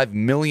 25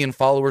 million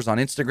followers on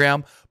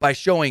Instagram by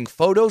showing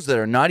photos that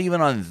are not even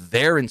on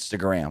their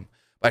Instagram,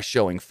 by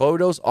showing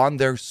photos on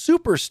their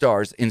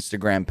superstars'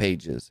 Instagram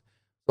pages.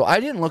 So I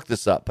didn't look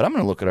this up, but I'm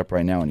going to look it up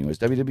right now anyways.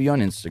 WWE on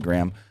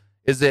Instagram.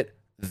 Is it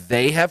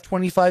they have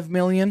 25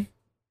 million?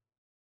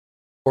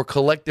 Or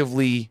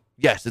collectively,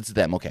 yes, it's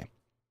them. Okay.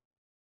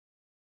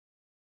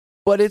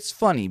 But it's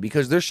funny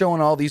because they're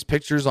showing all these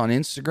pictures on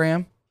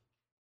Instagram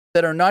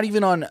that are not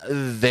even on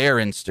their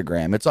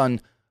Instagram. It's on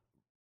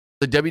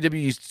the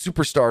WWE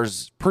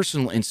superstars'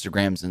 personal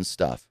Instagrams and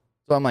stuff.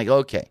 So I'm like,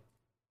 okay,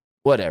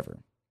 whatever.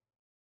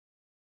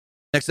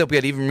 Next up, we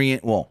had Eva Marie.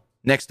 Well,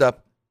 next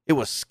up, it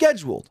was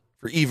scheduled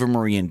for Eva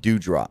Marie and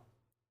Doudrop.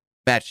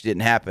 Match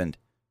didn't happen.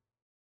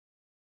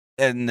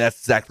 And that's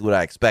exactly what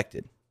I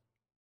expected.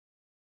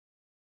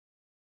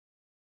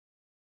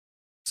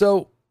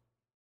 So,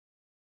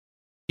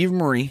 Eva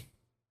Marie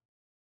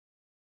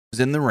is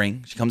in the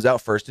ring. She comes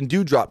out first, and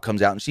Doudrop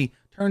comes out, and she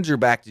turns her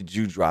back to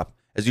Doudrop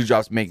as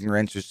Doudrop's making her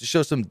entrance to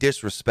show some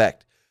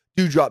disrespect.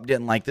 Doudrop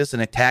didn't like this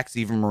and attacks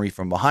Eva Marie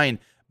from behind,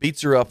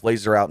 beats her up,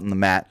 lays her out on the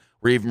mat,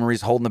 where Eva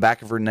Marie's holding the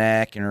back of her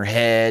neck and her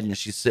head, and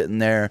she's sitting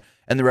there.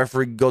 And the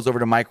referee goes over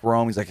to Mike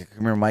Rome. He's like,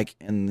 come here, Mike.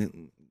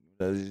 And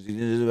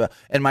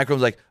Mike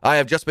Rome's like, I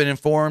have just been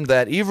informed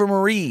that Eva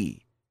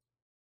Marie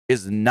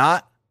is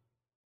not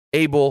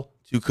able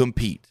to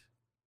compete.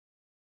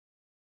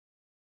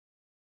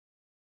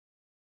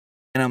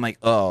 And I'm like,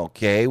 oh,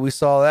 okay, we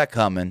saw that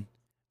coming.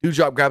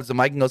 Doudrop grabs the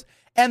mic and goes,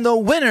 and the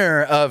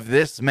winner of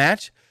this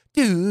match,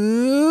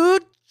 Doudrop.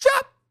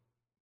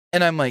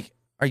 And I'm like,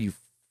 are you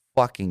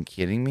fucking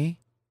kidding me?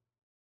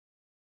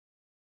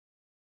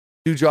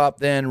 Doudrop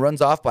then runs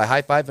off by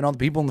high-fiving all the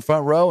people in the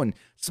front row and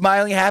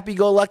smiling,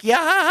 happy-go-lucky,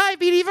 I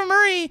beat Eva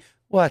Marie.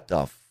 What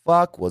the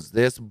fuck was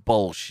this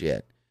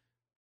bullshit?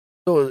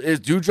 So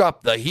is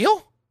Doudrop the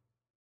heel?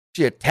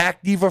 She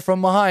attacked Eva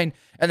from behind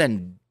and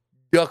then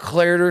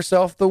declared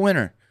herself the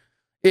winner.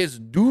 Is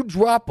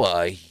Doudrop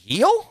a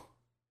heel?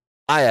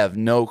 I have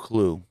no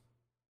clue.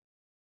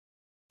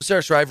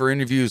 Sarah Shriver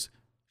interviews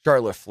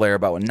Charlotte Flair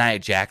about what Nia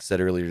Jax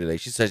said earlier today.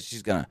 She says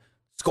she's going to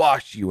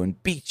squash you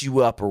and beat you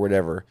up or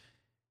whatever.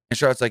 And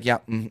Charlotte's like, yeah,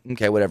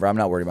 okay, whatever. I'm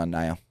not worried about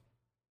Nia.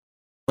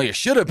 Well, you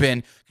should have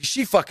been, because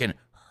she fucking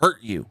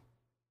hurt you.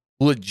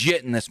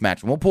 Legit in this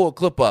match. And we'll pull a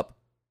clip up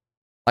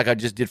like I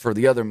just did for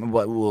the other.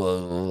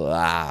 Wow.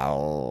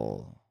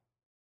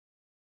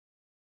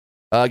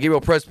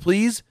 Gabriel Press,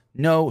 please.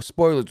 No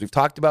spoilers. We've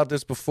talked about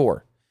this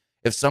before.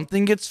 If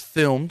something gets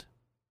filmed,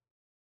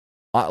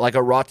 like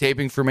a Raw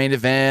taping for main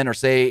event, or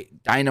say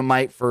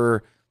Dynamite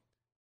for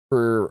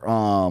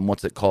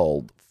what's it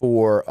called?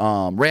 For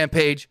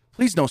Rampage,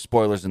 please no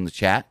spoilers in the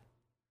chat.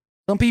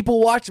 Some people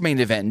watch main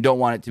event and don't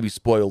want it to be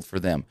spoiled for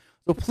them.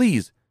 So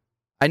please,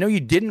 I know you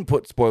didn't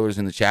put spoilers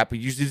in the chat, but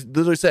you just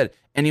literally said,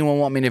 anyone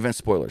want main event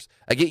spoilers?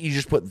 I get you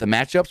just put the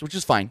matchups, which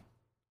is fine.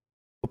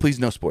 But please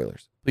no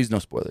spoilers. Please no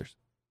spoilers.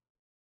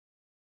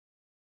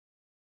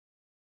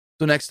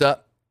 So next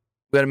up,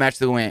 we had a match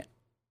that went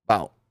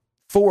about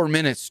 4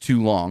 minutes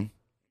too long.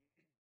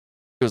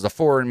 It was a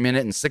 4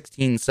 minute and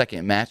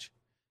 16-second match.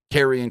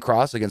 Karrion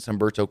Kross against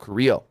Humberto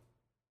Carrillo.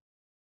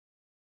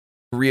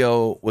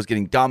 Carrillo was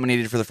getting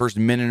dominated for the first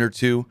minute or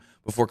two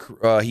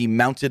before he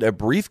mounted a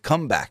brief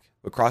comeback.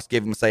 But Kross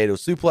gave him a Saito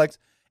suplex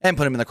and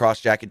put him in the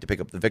cross jacket to pick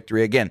up the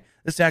victory. Again,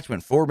 this match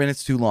went 4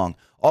 minutes too long.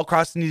 All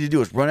Kross needed to do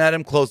was run at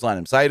him, clothesline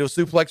him. Saito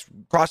suplex,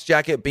 cross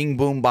jacket, bing,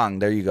 boom, bang.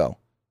 There you go.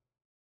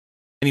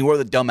 And he wore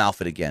the dumb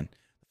outfit again.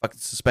 Fucking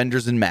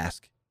suspenders and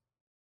mask.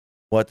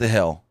 What the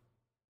hell?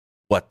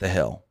 What the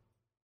hell?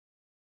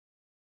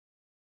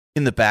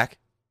 In the back,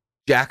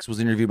 Jax was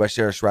interviewed by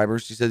Sarah Shriver.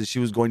 She said that she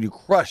was going to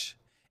crush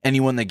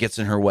anyone that gets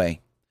in her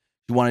way.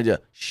 She wanted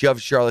to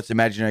shove Charlotte's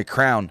imaginary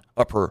crown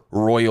up her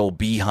royal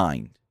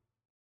behind.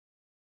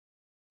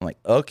 I'm like,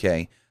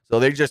 okay. So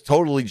they just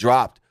totally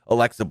dropped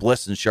Alexa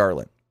Bliss and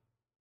Charlotte.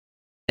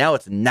 Now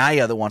it's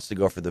Nia that wants to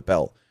go for the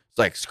belt. It's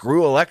like,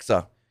 screw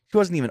Alexa. She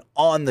wasn't even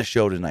on the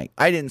show tonight.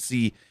 I didn't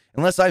see,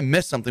 unless I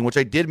missed something, which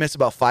I did miss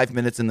about 5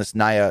 minutes in this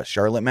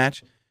Nia-Charlotte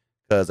match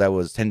because I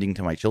was tending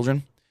to my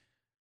children.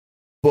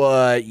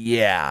 But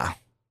yeah.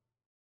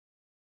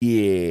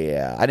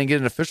 Yeah. I didn't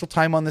get an official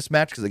time on this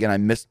match because, again, I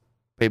missed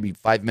maybe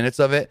 5 minutes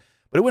of it.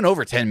 But it went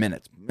over 10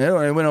 minutes. It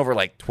went over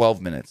like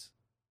 12 minutes.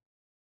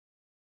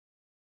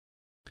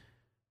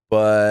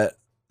 But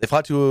they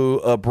fought to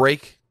a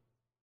break.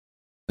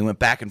 They went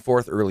back and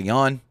forth early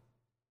on.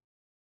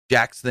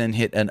 Jax then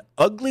hit an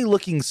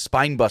ugly-looking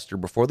spinebuster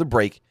before the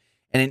break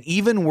and an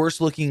even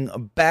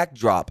worse-looking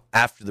backdrop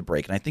after the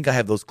break. And I think I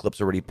have those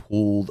clips already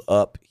pulled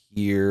up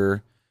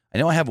here. I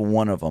know I have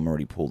one of them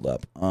already pulled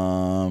up. I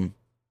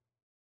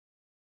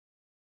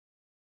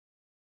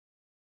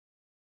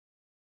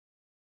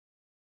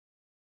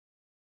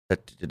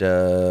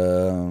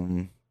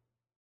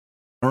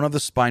don't have the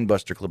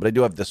spinebuster clip, but I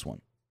do have this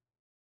one.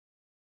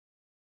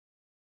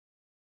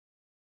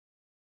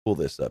 Pull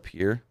this up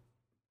here.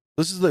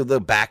 This is the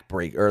back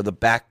break, or the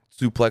back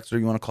suplex, or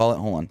you want to call it.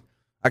 Hold on.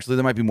 Actually,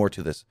 there might be more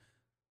to this.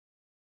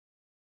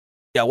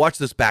 Yeah, watch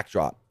this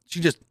backdrop. She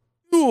just,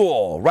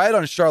 right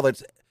on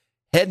Charlotte's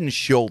head and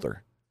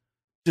shoulder.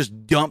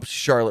 Just dumps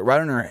Charlotte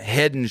right on her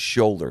head and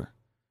shoulder.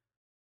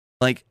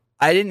 Like,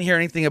 I didn't hear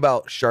anything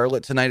about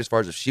Charlotte tonight as far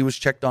as if she was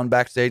checked on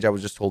backstage. I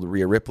was just told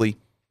Rhea Ripley.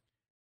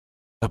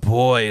 But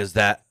boy, did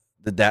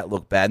that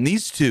look bad. And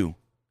these two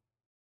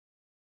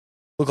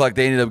look like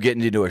they ended up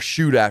getting into a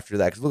shoot after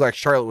that. Because it looked like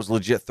Charlotte was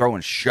legit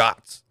throwing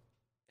shots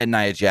at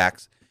Nia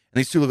Jax. And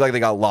these two looked like they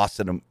got lost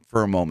in them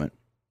for a moment.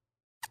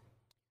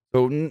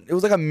 So it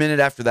was like a minute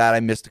after that. I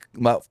missed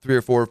about 3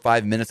 or 4 or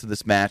 5 minutes of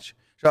this match.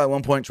 Charlotte at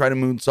one point tried a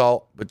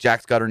moonsault, but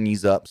Jax got her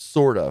knees up,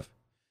 sort of.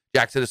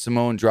 Jax hit a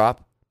Samoan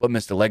drop, but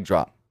missed a leg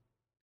drop.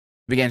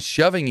 Began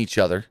shoving each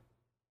other.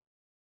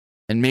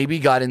 And maybe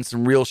got in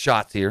some real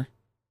shots here.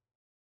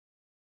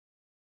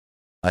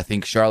 I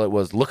think Charlotte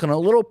was looking a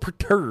little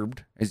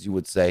perturbed, as you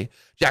would say.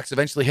 Jax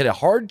eventually hit a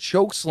hard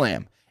choke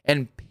slam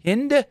and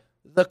pinned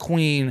the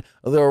Queen,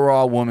 the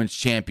Raw Women's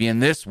Champion.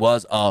 This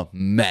was a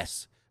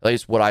mess. At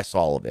least what I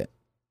saw of it.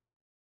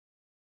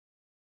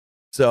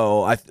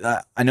 So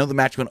I know the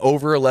match went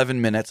over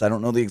 11 minutes. I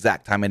don't know the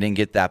exact time. I didn't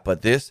get that.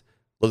 But this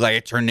looked like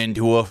it turned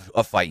into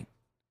a fight.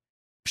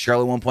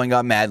 Charlotte at one point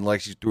got mad and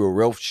like she threw a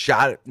real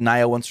shot at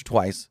Nia once or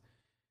twice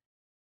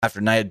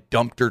after Nia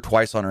dumped her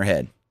twice on her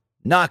head.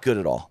 Not good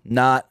at all.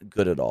 Not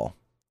good at all.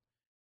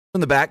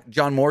 In the back,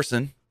 John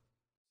Morrison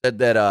said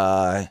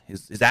that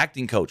his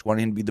acting coach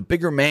wanted him to be the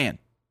bigger man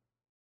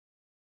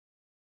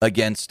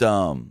against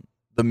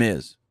The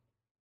Miz.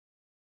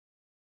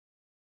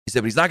 He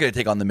said, but he's not going to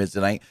take on The Miz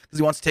tonight because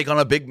he wants to take on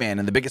a big man,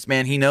 and the biggest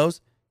man he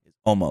knows is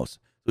Omos.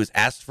 So he's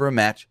asked for a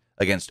match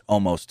against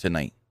Omos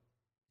tonight.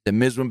 The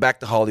Miz went back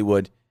to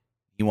Hollywood.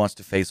 He wants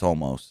to face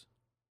Omos.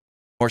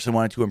 Morrison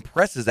wanted to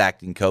impress his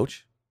acting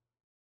coach.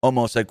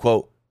 Omos said,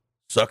 quote,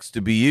 "Sucks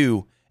to be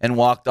you," and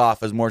walked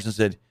off as Morrison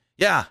said,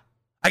 "Yeah,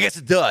 I guess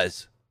it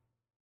does."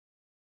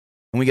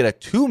 And we get a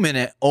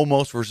 2-minute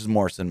Omos versus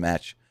Morrison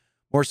match.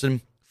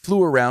 Morrison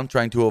flew around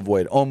trying to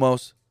avoid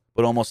Omos,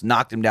 but Omos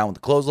knocked him down with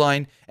the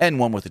clothesline and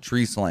won with a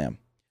tree slam.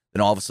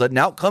 Then all of a sudden,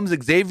 out comes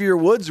Xavier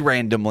Woods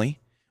randomly.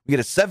 We get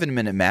a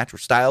 7-minute match where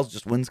Styles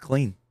just wins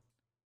clean.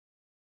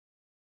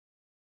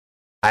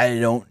 I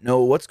don't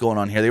know what's going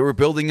on here. They were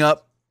building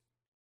up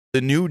the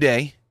New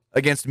Day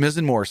against Miz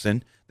and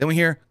Morrison. Then we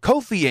hear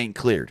Kofi ain't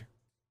cleared.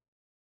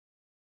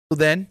 So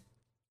then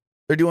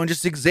they're doing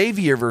just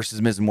Xavier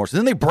versus Miz and Morrison.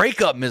 Then they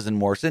break up Miz and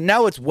Morrison.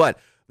 Now it's what?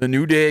 The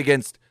New Day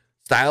against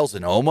Styles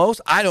and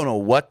Omos? I don't know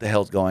what the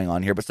hell's going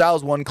on here. But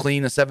Styles won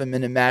clean, a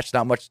 7-minute match.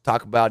 Not much to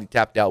talk about. He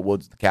tapped out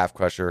Woods, the calf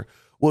crusher.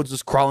 Woods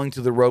was crawling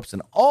to the ropes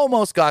and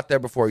almost got there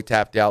before he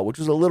tapped out, which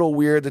was a little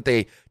weird that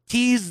they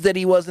teased that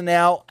he wasn't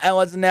out,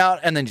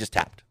 and then just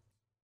tapped.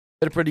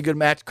 Had a pretty good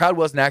match. Crowd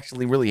wasn't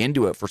actually really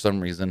into it for some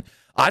reason.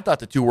 I thought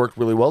the two worked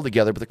really well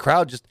together, but the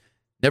crowd just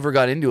never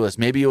got into us.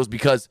 Maybe it was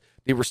because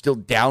they were still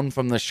down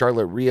from the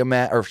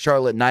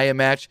Charlotte Nia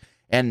match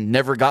and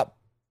never got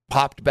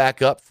popped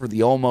back up for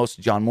the almost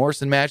John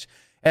Morrison match.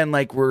 And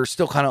like we're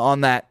still kind of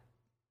on that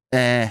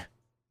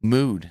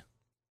mood.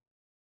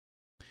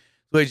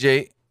 So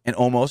AJ and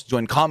Omos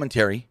joined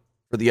commentary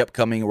for the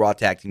upcoming Raw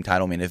Tag Team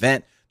title main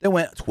event that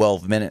went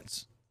 12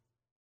 minutes.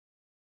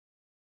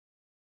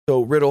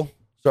 So Riddle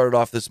started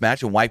off this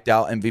match and wiped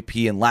out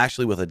MVP and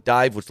Lashley with a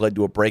dive, which led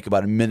to a break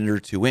about a minute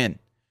or two in.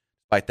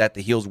 Despite that,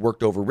 the heels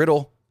worked over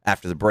Riddle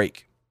after the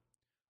break.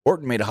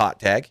 Orton made a hot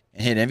tag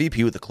and hit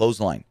MVP with a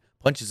clothesline,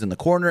 punches in the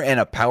corner,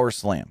 and a power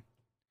slam.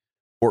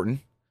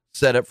 Orton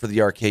set up for the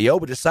RKO,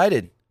 but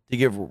decided to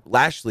give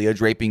Lashley a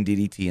draping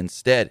DDT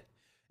instead.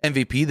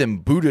 MVP then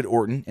booted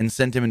Orton and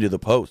sent him into the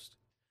post.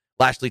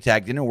 Lashley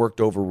tagged in and worked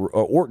over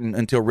Orton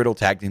until Riddle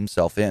tagged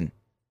himself in.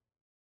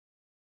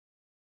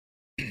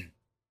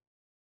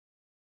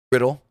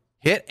 Riddle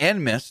hit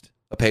and missed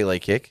a Pele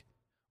kick,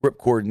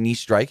 ripcord knee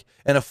strike,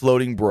 and a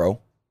floating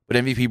bro, but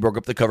MVP broke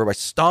up the cover by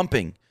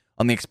stomping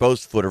on the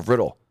exposed foot of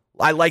Riddle.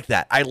 I like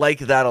that. I like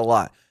that a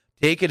lot.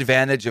 Take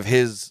advantage of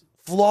his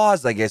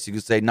flaws, I guess you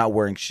could say, not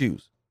wearing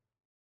shoes.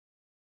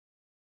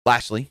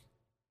 Lashley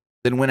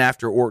then went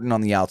after Orton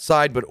on the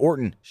outside, but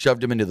Orton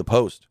shoved him into the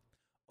post.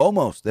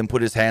 Omos then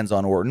put his hands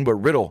on Orton, but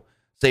Riddle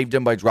saved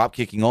him by drop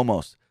kicking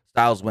Omos.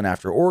 Styles went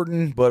after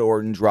Orton, but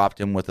Orton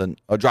dropped him on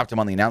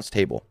the announce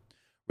table.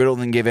 Riddle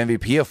then gave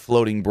MVP a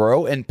floating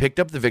bro and picked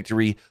up the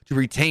victory to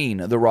retain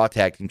the Raw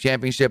Tag Team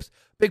Championships.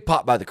 Big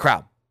pop by the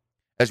crowd.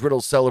 As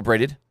Riddle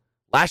celebrated,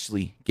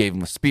 Lashley gave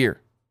him a spear.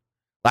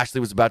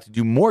 Lashley was about to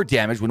do more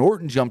damage when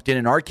Orton jumped in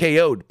and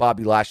RKO'd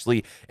Bobby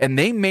Lashley, and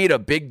they made a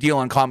big deal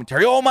on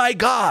commentary. Oh my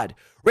God!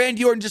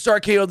 Randy Orton just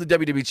RKO'd the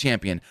WWE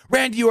Champion.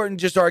 Randy Orton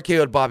just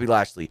RKO'd Bobby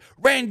Lashley.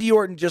 Randy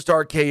Orton just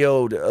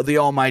RKO'd the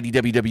almighty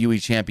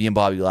WWE Champion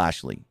Bobby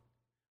Lashley.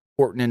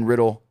 Orton and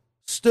Riddle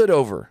stood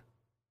over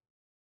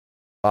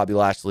Bobby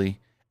Lashley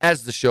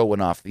as the show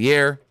went off the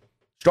air.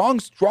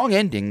 Strong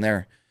ending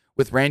there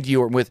with Randy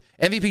Orton, with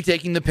MVP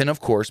taking the pin, of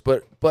course,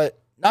 but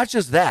not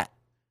just that,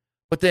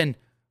 but then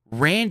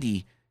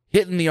Randy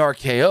hitting the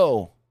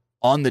RKO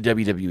on the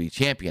WWE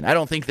Champion. I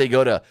don't think they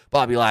go to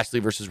Bobby Lashley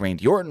versus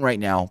Randy Orton right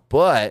now,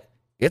 but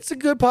it's a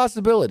good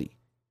possibility.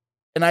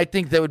 And I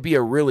think that would be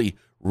a really,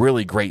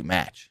 really great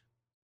match.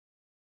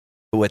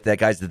 But with that,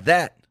 guys,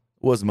 that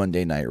was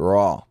Monday Night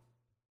Raw. As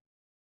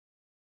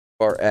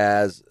far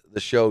as the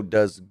show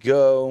does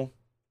go,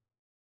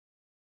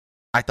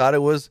 I thought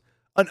it was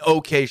an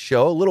okay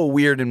show, a little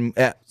weird in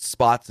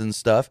spots and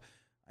stuff.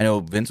 I know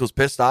Vince was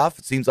pissed off.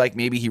 It seems like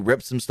maybe he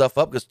ripped some stuff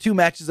up because 2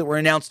 matches that were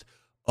announced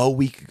a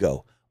week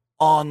ago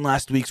on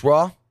last week's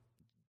Raw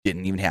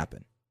didn't even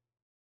happen.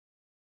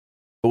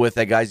 But with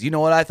that, guys, you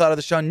know what I thought of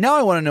the show. Now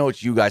I want to know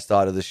what you guys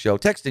thought of the show.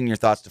 Text in your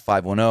thoughts to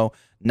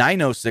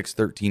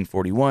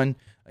 510-906-1341.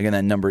 Again,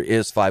 that number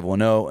is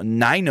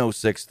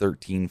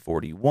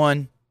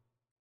 510-906-1341.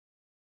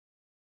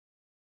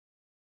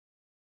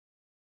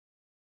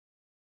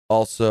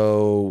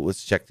 Also,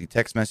 let's check the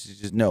text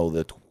messages. No,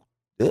 the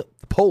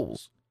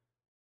polls.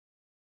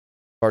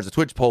 As far as the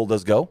Twitch poll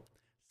does go,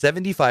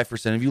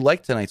 75% of you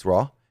liked tonight's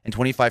Raw, and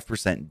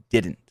 25%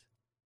 didn't. As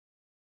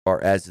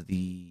far as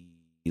the,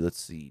 let's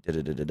see,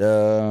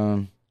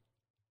 YouTube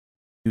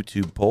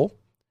poll,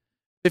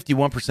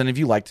 51% of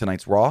you liked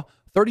tonight's Raw,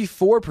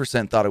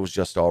 34% thought it was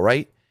just all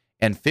right,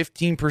 and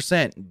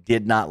 15%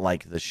 did not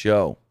like the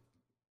show.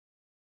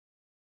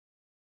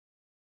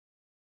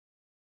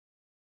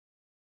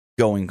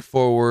 going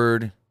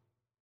forward.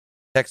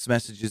 Text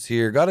messages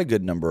here. Got a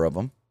good number of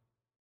them.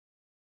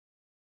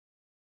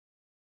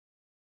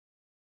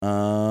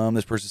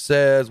 This person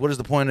says, what is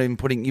the point of even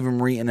putting Eva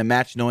Marie in a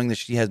match knowing that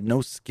she has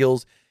no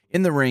skills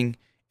in the ring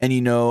and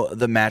you know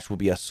the match will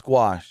be a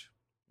squash?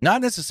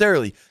 Not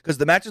necessarily, because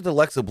the match with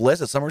Alexa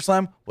Bliss at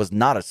SummerSlam was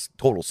not a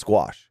total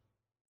squash.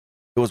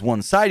 It was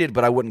one-sided,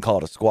 but I wouldn't call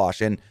it a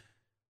squash. And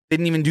they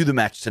didn't even do the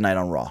match tonight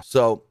on Raw.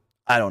 So,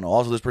 I don't know.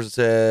 Also, this person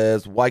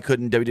says, why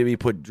couldn't WWE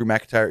put Drew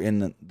McIntyre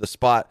in the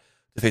spot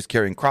to face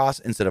Karrion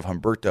Kross instead of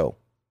Humberto?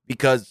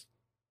 Because,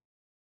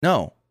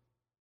 no.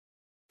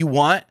 You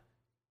want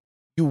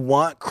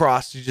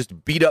Kross to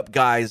just beat up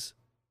guys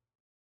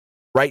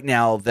right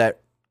now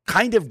that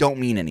kind of don't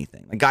mean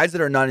anything. Like guys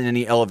that are not in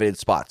any elevated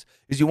spots.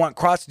 Is you want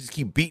Kross to just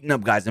keep beating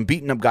up guys and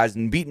beating up guys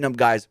and beating up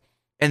guys,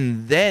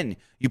 and then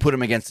you put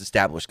him against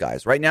established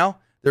guys. Right now,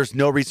 there's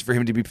no reason for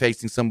him to be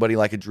facing somebody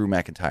like a Drew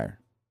McIntyre.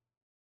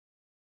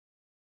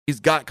 He's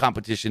got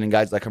competition in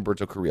guys like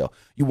Humberto Carrillo.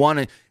 You want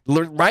to,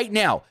 right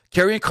now,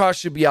 Karrion Kross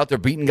should be out there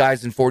beating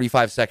guys in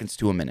 45 seconds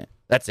to a minute.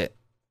 That's it.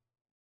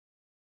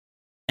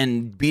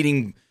 And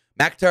beating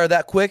McIntyre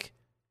that quick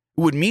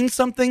would mean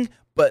something,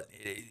 but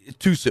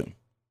too soon.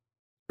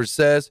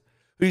 Says,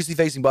 who do you see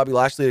facing Bobby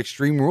Lashley at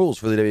Extreme Rules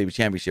for the WWE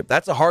Championship?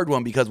 That's a hard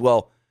one because,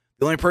 well,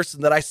 the only person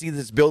that I see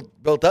that's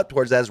built up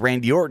towards that is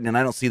Randy Orton, and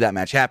I don't see that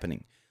match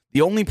happening. The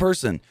only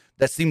person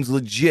that seems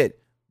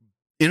legit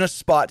in a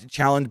spot to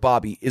challenge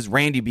Bobby is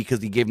Randy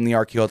because he gave him the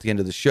RKO at the end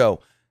of the show.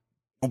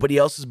 Nobody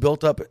else is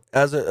built up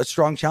as a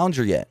strong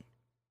challenger yet.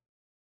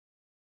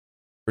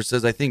 Or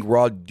says, I think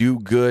Raw do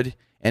good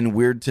and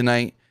weird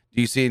tonight.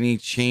 Do you see any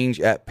change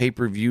at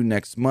pay-per-view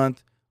next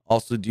month?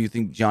 Also, do you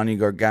think Johnny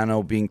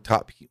Gargano being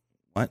top...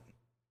 What?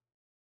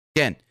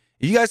 Again,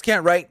 if you guys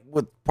can't write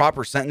with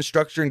proper sentence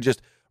structure and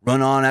just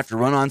run on after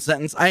run on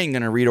sentence, I ain't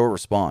going to read or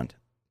respond.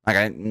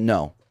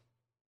 No.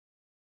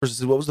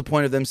 Versus, what was the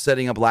point of them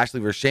setting up Lashley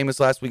versus Sheamus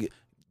last week?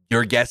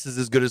 Your guess is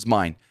as good as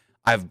mine.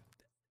 I've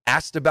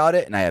asked about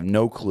it, and I have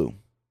no clue.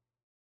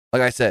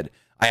 Like I said,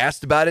 I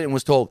asked about it and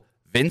was told,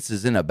 Vince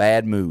is in a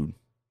bad mood.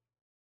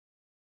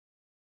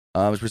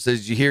 Mr.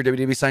 says, did you hear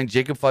WWE signed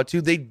Jacob Fatu?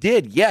 They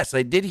did. Yes,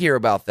 I did hear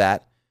about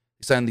that.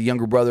 He signed the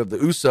younger brother of the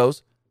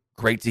Usos.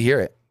 Great to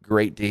hear it.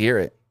 Great to hear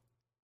it.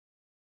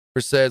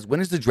 Mr. says, when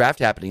is the draft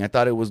happening? I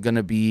thought it was going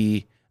to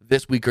be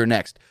this week or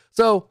next.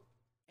 So,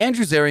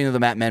 Andrew Zarian of the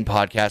Mat Men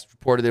podcast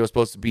reported it was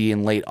supposed to be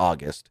in late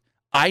August.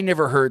 I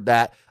never heard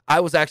that. I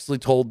was actually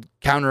told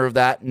counter of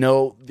that.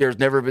 No, there's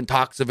never been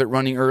talks of it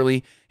running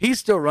early. He's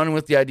still running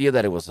with the idea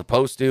that it was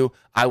supposed to.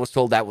 I was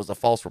told that was a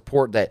false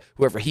report, that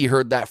whoever he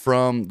heard that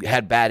from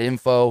had bad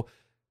info.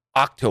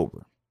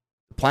 October.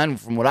 The plan,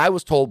 from what I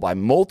was told by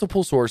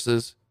multiple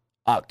sources,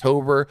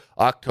 October,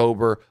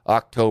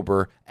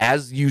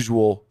 as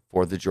usual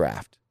for the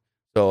draft.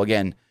 So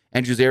again,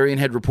 Andrew Zarian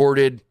had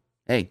reported,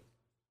 hey,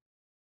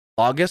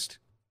 August?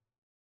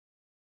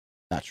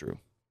 Not true.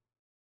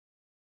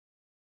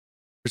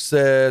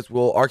 Says,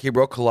 will RK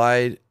Bro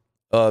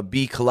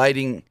be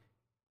colliding?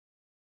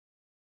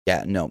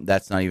 Yeah, no,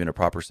 that's not even a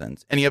proper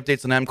sentence. Any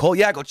updates on Adam Cole?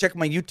 Yeah, go check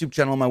my YouTube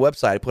channel on my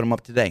website. I put him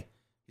up today.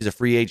 He's a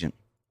free agent.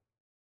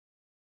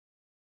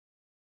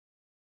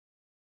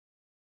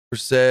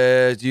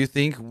 Says, do you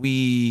think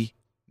we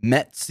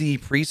met see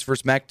Priest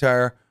versus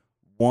McIntyre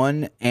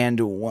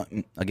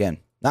 1-1? Again,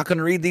 not going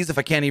to read these if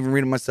I can't even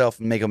read them myself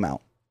and make them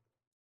out.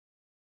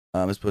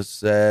 This post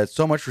says,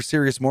 so much for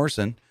Sirius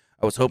Morrison.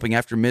 I was hoping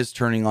after Miz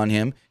turning on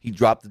him, he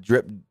dropped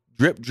the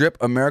drip,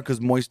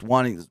 America's Most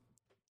Wanted.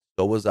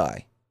 So was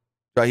I.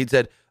 He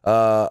said,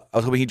 I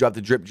was hoping he dropped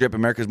the drip,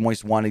 America's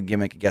Most Wanted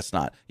gimmick. I guess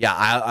not. Yeah,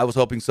 I was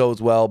hoping so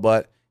as well,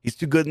 but he's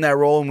too good in that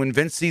role. And when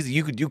Vince sees that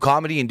you could do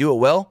comedy and do it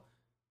well,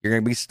 you're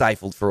going to be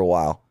stifled for a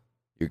while.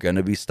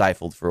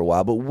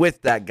 But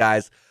with that,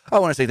 guys, I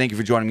want to say thank you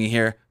for joining me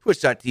here.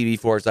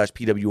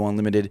 Twitch.tv/PW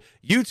Unlimited,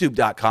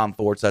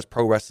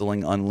 YouTube.com/Pro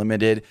Wrestling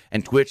Unlimited,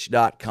 and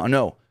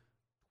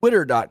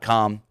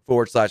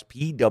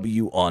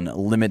Twitter.com/PW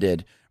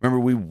Unlimited. Remember,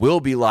 we will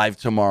be live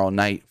tomorrow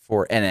night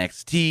for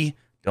NXT.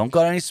 Don't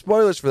got any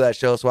spoilers for that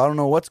show, so I don't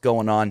know what's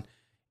going on.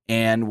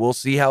 And we'll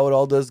see how it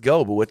all does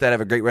go. But with that,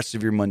 have a great rest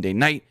of your Monday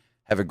night.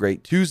 Have a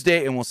great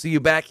Tuesday, and we'll see you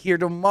back here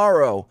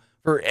tomorrow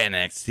for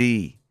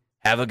NXT.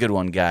 Have a good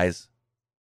one, guys.